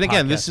And why. we're on a And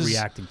again, podcast this is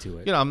reacting to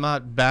it. I'm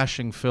not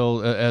bashing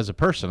Phil as a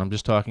person. I'm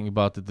just talking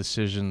about the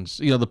decisions,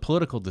 the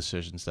political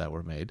decisions that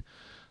were made.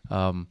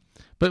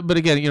 But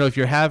again, if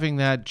you're having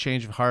that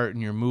change of heart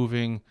and you're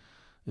moving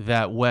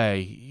that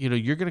way,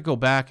 you're going to go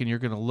back and you're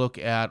going to look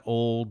at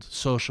old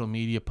social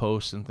media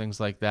posts and things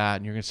like that,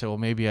 and you're going to say, well,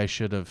 maybe I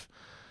should have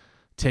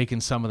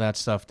taken some of that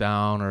stuff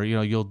down, or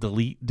you'll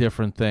delete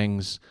different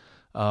things.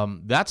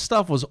 That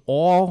stuff was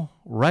all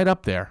right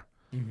up there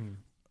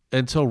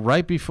until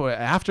right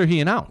after he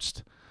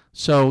announced.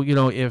 So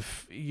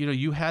if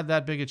you had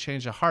that big a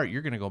change of heart,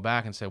 you're going to go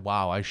back and say,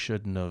 wow, I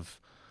shouldn't have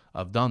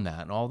done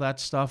that, and all that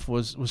stuff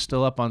was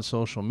still up on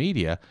social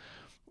media.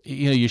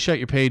 You shut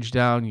your page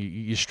down,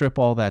 you strip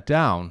all that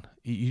down.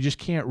 You just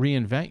can't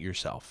reinvent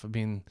yourself. I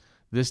mean,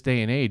 this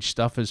day and age,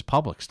 stuff is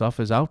public, stuff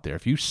is out there.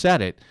 If you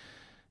said it,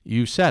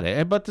 you said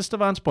it. But to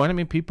Stefan's point, I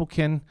mean, people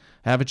can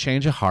have a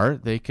change of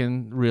heart. They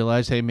can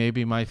realize, hey,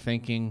 maybe my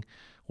thinking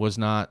was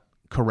not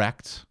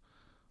correct.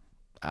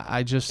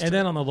 And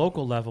then on the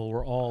local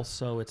level,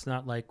 it's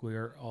not like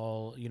we're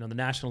all, the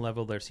national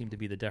level, there seem to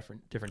be the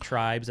different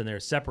tribes and they're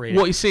separated.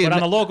 Well, you see, but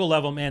on the local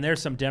level, man,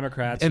 there's some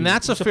Democrats and who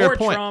that's a support fair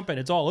point. Trump, and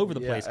it's all over the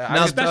place.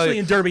 Now, especially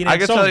in Derby and I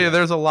can Ansonia. tell you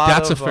there's a lot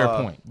That's of... a fair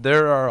point.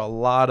 There are a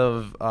lot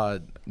of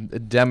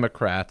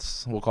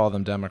Democrats, we'll call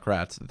them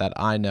Democrats, that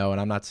I know, and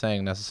I'm not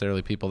saying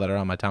necessarily people that are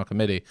on my town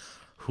committee,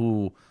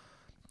 who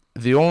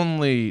the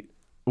only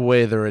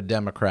way they're a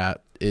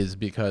Democrat is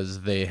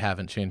because they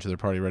haven't changed their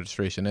party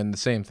registration, and the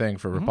same thing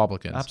for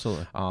Republicans.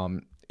 Absolutely.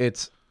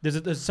 There's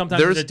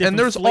sometimes a different and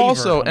there's flavor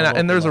also on the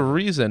and there's local a level.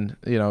 reason,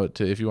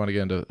 if you want to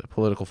get into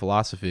political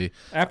philosophy.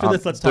 After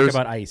this, let's talk there's-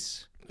 about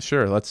ICE.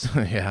 Sure, let's.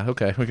 Yeah,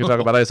 okay, we can talk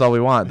about ICE all we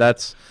want.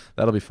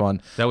 That'll be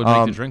fun. That would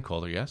make the drink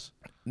colder, yes?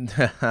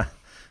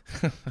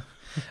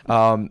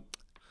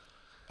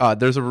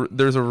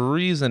 There's a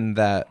reason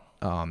that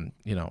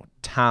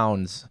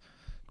towns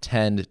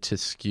tend to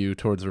skew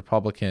towards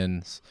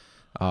Republicans,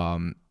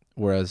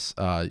 whereas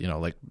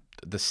like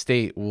the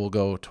state will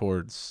go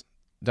towards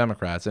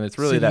Democrats, and it's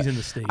really Cities that in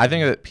the state, I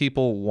think that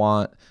people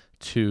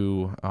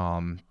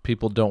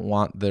don't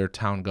want their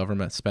town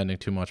government spending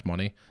too much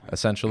money,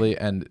 essentially,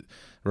 and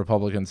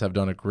Republicans have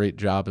done a great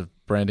job of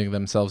branding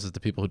themselves as the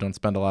people who don't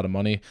spend a lot of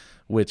money,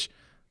 which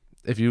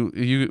if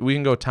we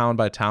can go town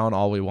by town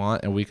all we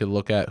want, and we could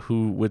look at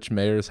which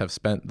mayors have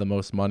spent the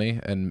most money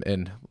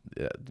and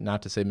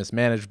not to say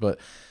mismanaged, but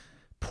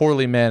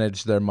poorly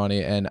managed their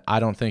money, and I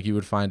don't think you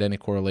would find any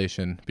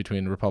correlation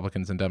between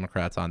Republicans and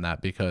Democrats on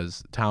that,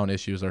 because town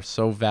issues are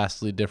so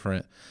vastly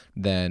different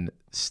than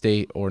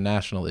state or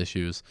national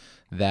issues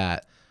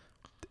that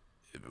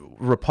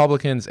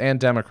Republicans and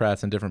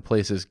Democrats in different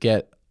places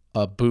get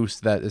a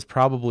boost that is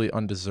probably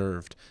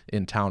undeserved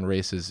in town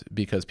races,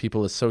 because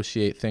people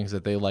associate things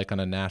that they like on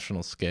a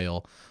national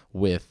scale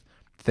with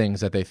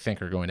things that they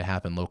think are going to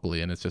happen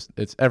locally, and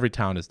it's every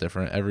town is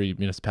different, every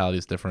municipality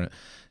is different,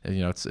 and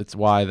it's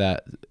why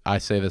that I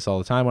say this all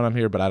the time when I'm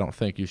here, but I don't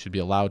think you should be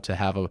allowed to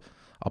have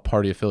a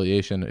party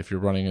affiliation if you're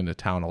running in a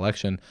town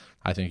election.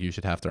 I think you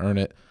should have to earn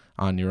it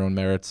on your own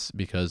merits,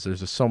 because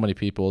there's just so many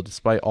people,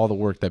 despite all the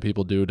work that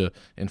people do to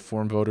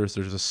inform voters,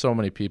 there's just so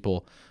many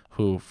people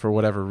who for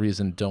whatever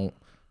reason don't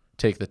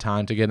take the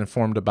time to get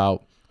informed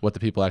about what the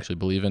people actually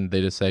believe in.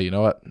 They just say, you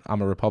know what,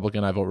 I'm a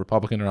Republican, I vote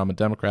Republican, or I'm a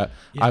Democrat,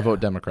 I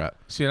vote Democrat.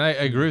 See, and I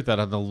agree with that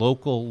on the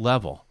local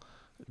level.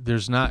 We're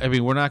not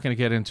going to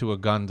get into a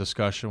gun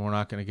discussion. We're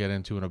not going to get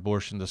into an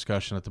abortion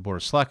discussion at the Board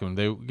of Selectmen.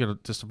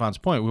 To Stefan's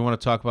point, we want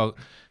to talk about,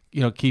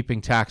 keeping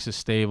taxes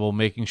stable,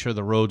 making sure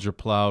the roads are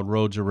plowed,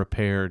 roads are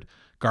repaired,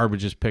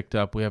 garbage is picked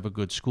up, we have a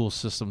good school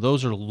system.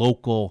 Those are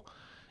local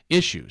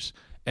issues.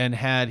 And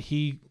had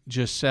he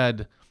just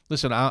said,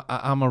 listen,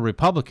 I'm a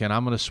Republican,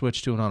 I'm going to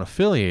switch to an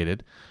unaffiliated,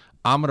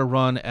 I'm going to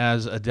run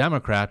as a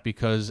Democrat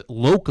because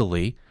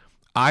locally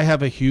I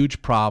have a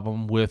huge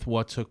problem with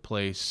what took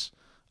place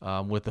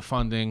with the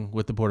funding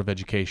with the Board of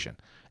Education.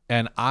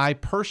 And I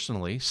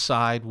personally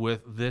side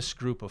with this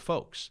group of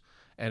folks.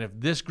 And if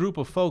this group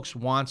of folks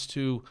wants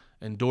to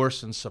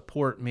endorse and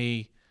support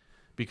me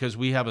because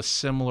we have a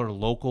similar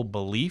local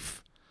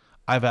belief,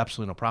 I have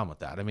absolutely no problem with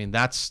that. I mean,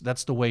 that's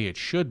the way it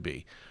should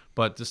be.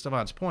 But to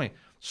Stefan's point,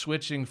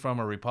 switching from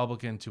a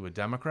Republican to a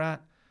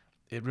Democrat,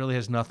 it really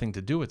has nothing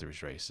to do with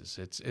these races.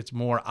 It's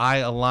more, I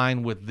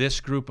align with this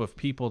group of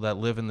people that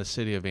live in the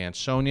city of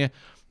Ansonia.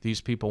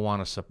 These people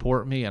want to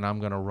support me, and I'm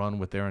going to run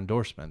with their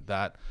endorsement.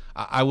 That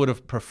I would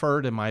have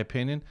preferred, in my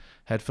opinion,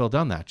 had Phil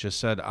done that. Just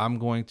said, I'm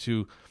going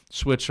to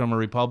switch from a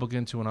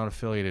Republican to an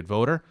unaffiliated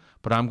voter,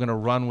 but I'm going to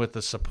run with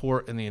the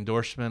support and the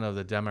endorsement of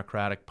the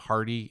Democratic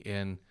Party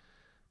in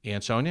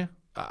Ansonia.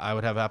 I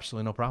would have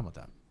absolutely no problem with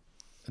that.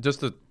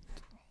 Just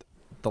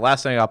the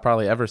last thing I'll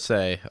probably ever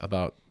say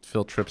about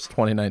Phil Tripp's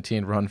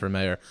 2019 run for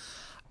mayor,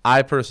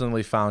 I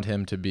personally found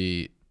him to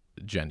be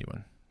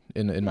genuine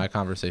in my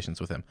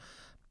conversations with him.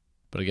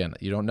 But again,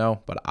 you don't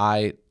know, but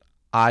I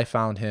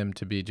found him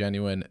to be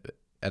genuine.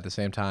 At the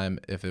same time,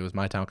 if it was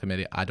my town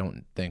committee, I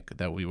don't think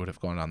that we would have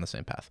gone on the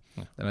same path.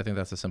 And I think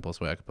that's the simplest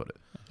way I could put it.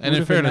 And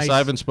in fairness, I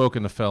haven't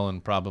spoken to Phil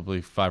in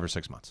probably 5 or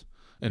 6 months.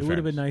 It would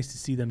have been nice to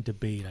see them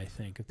debate, I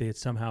think, if they had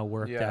somehow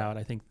worked Yeah. out.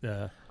 I think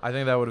that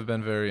would have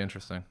been very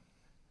interesting.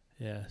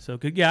 Yeah, so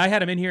good. Yeah, I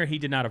had him in here. He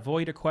did not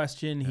avoid a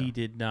question. He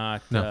did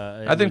not.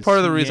 No. I think part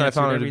of the reason I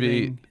found him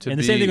everything. And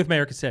the same thing with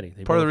Mayor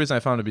Cassetti. Part of the reason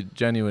I found him to be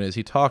genuine is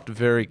he talked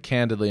very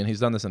candidly, and he's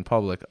done this in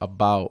public,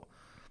 about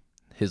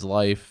his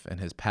life and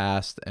his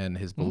past and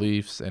his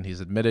beliefs, and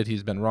he's admitted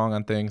he's been wrong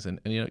on things, and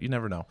you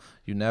never know.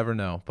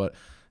 But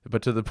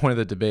to the point of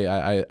the debate,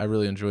 I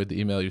really enjoyed the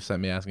email you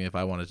sent me asking if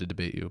I wanted to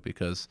debate you,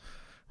 because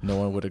no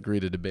one would agree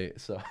to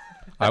debate. So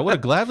I would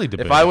have gladly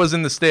debated. If I was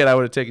in the state, I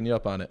would have taken you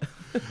up on it.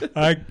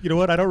 You know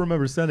what? I don't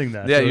remember sending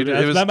that. Yeah, so you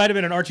did. That might have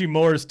been an Archie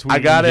Moore's tweet. I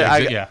got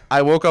it. Yeah.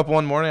 I woke up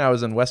one morning. I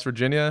was in West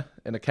Virginia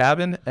in a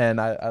cabin,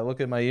 and I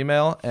look at my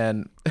email,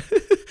 and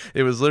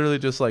it was literally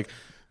just like,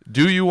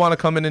 "Do you want to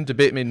come in and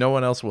debate me? No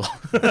one else will."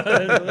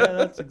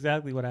 That's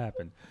exactly what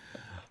happened.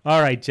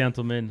 All right,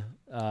 gentlemen.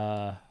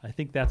 I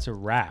think that's a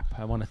wrap.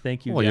 I want to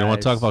thank you. Well, guys. you don't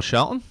want to talk about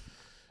Shelton?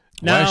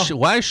 No.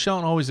 Why is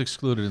Shelton always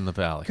excluded in the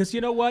Valley? Because you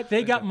know what?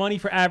 They got money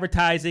for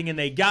advertising, and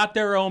they got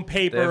their own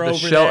paper They have over the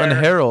Shelton there.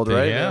 Herald,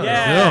 right?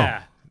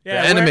 Yeah.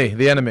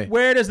 The enemy.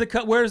 Where does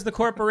the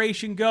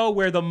corporation go?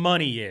 Where the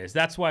money is.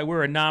 That's why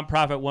we're a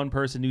nonprofit,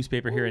 one-person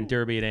newspaper here in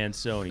Derby and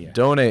Ansonia.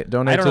 Donate I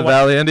don't to know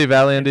Valley Indy,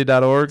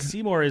 valleyindy.org.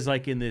 Seymour is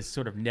like in this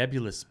sort of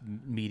nebulous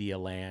media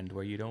land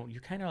where you're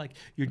kind of like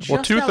you're just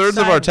Well, 2/3 of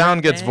outside our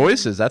town gets Redmond.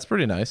 voices. That's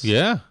pretty nice.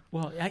 Yeah.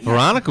 Well,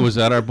 Veronica was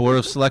at our Board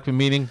of Selectmen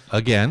meeting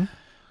again.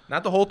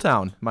 Not the whole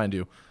town, mind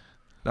you.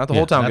 Not the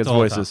whole town not gets the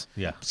whole voices. town.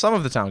 Yeah. Some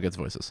of the town gets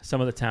voices.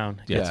 Some of the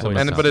town. Yeah, gets some of the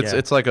voices. town. But Yeah.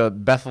 it's like a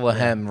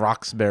Bethlehem,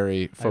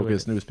 Roxbury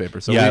focused newspaper.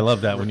 So I we-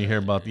 love that when you hear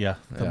about you Yeah.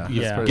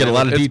 get a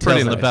lot of It's details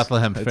pretty in the nice.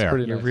 Bethlehem It's Fair.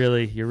 pretty You're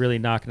nice. really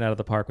knocking it out of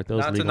the park with those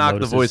Not to legal knock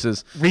notices. the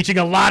voices. Reaching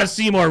a lot of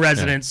Seymour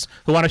residents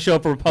who want to show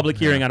up for a public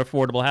hearing on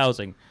affordable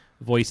housing.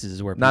 Voices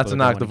is where people Not to are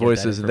knock going the to get that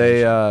voices.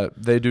 information.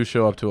 They do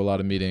show up to a lot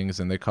of meetings,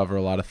 and they cover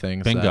a lot of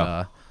things Bingo.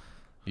 that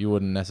you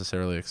wouldn't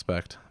necessarily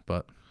expect.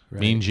 But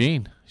Mean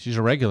Jean. She's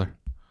a regular.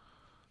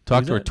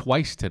 Talked Who's to her that?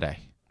 twice today.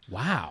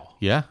 Wow.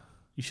 Yeah.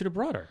 You should have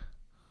brought her.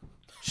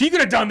 She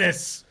could have done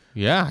this.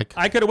 Yeah.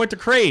 I could have went to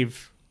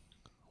Crave.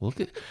 Look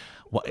at,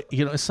 well,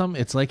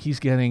 it's like he's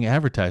getting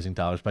advertising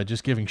dollars by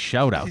just giving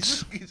shout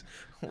outs. he's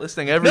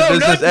listing every No,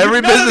 business, none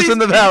of business these in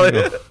the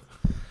valley.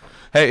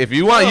 Hey, if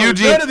you want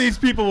Eugene, None of these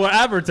people were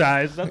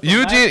advertised. That's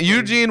what happened.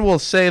 Eugene will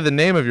say the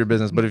name of your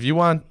business, but if you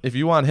want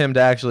him to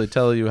actually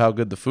tell you how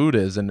good the food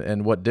is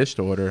and what dish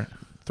to order,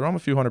 throw him a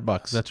few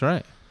 $100. That's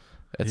right.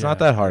 It's Yeah, not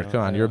that hard. yeah,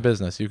 Come on, yeah. you're a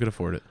business. You could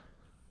afford it.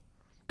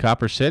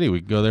 Copper City.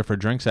 We could go there for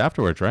drinks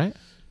afterwards, right?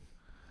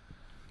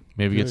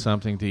 Maybe get Good.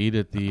 something to eat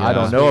at the. I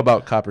don't know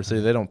about Copper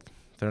City.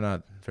 They're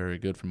not very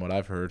good from what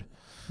I've heard.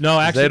 No,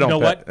 actually, you don't know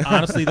bet. what?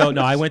 Honestly, though,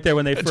 no. I went there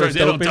when they first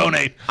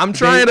opened. I'm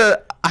trying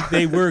to.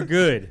 They were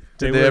good.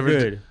 They Did were ever?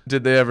 good.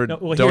 Did they ever No,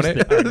 well,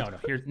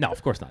 donate? no,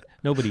 of course not.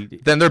 Nobody.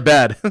 Then they're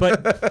bad.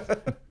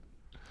 But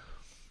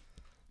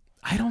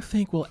I don't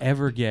think we'll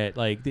ever get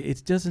like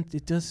it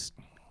does.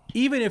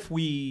 Even if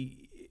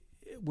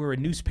we're a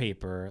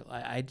newspaper,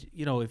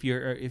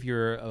 if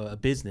you're a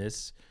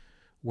business,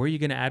 where are you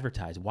going to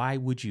advertise? Why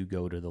would you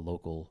go to the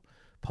local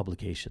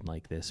publication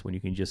like this when you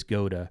can just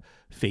go to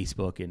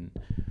Facebook and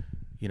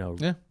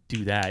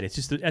do that? It's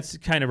just that's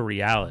kind of a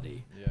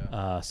reality.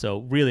 Yeah. So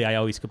really, I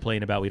always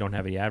complain about we don't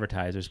have any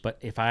advertisers. But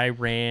if I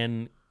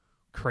ran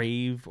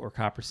Crave or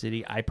Copper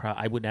City,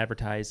 I wouldn't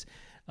advertise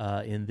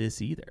in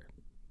this either.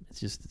 It's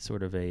just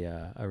sort of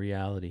a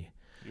reality.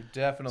 You're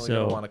definitely So-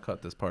 going to want to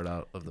cut this part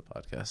out of the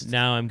podcast.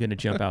 Now I'm going to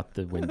jump out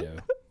the window.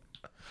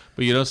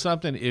 But you know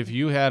something? If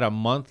you had a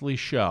monthly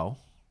show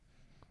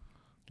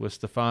with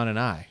Stefan and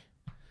I,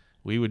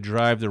 we would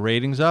drive the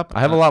ratings up.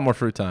 I have a lot more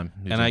fruit time.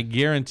 And I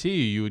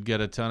guarantee you would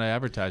get a ton of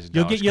advertising.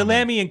 You'll dollars get you'll coming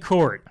land in. me in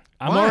court.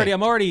 I'm Why?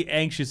 already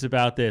anxious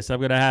about this. I'm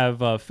going to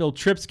have Phil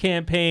Tripp's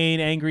campaign,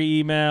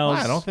 angry emails.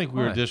 I don't think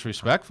we were Why?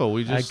 disrespectful.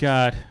 We I just.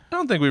 got. I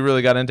don't think we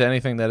really got into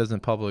anything that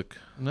isn't public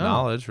No.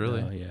 knowledge,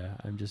 really. Oh yeah,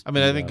 I'm just. I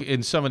mean, I beat think up.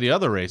 in some of the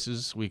other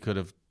races we could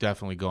have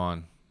definitely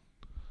gone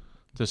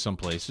to some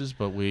places,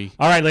 but we.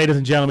 All right, ladies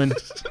and gentlemen,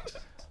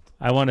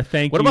 I want to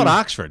thank What you. about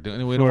Oxford? We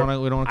don't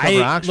want to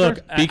cover Oxford.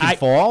 Look, Beacon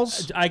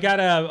Falls. I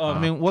got a. I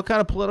mean, what kind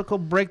of political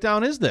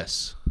breakdown is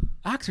this?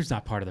 Oxford's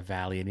not part of the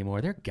valley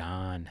anymore. They're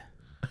gone.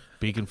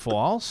 Beacon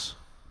Falls.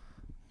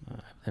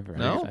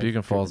 No?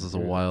 Beacon Falls is a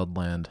wild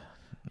land.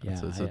 Yeah,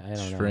 It's I a don't know.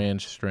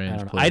 strange I don't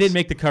know. place. I didn't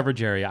make the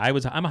coverage area.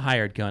 I'm a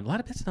hired gun.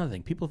 That's another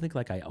thing. People think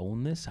like I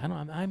own this. I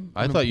don't. I'm.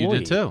 I an thought you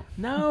did employee. too.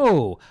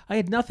 No, I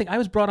had nothing. I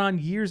was brought on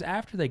years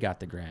after they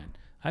got the grant.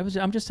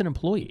 I'm just an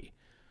employee.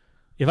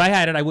 If I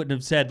had it, I wouldn't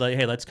have said like,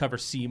 "Hey, let's cover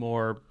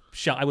Seymour."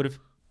 I would have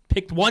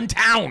picked one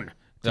town.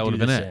 That would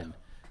have been it.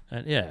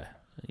 And yeah,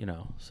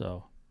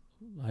 So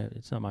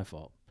it's not my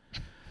fault.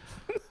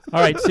 All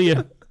right, see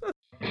you.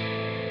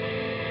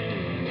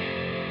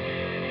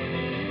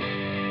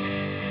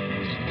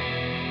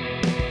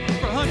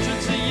 For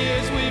hundreds of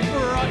years we've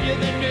brought you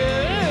the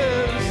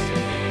news.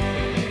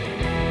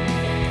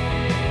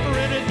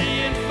 Printed the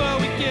info,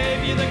 we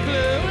gave you the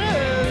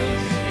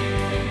clues.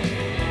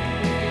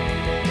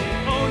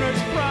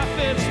 Owners'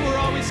 profits were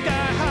always sky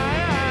high.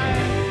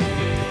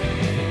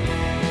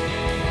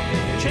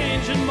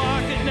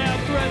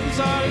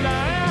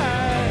 line.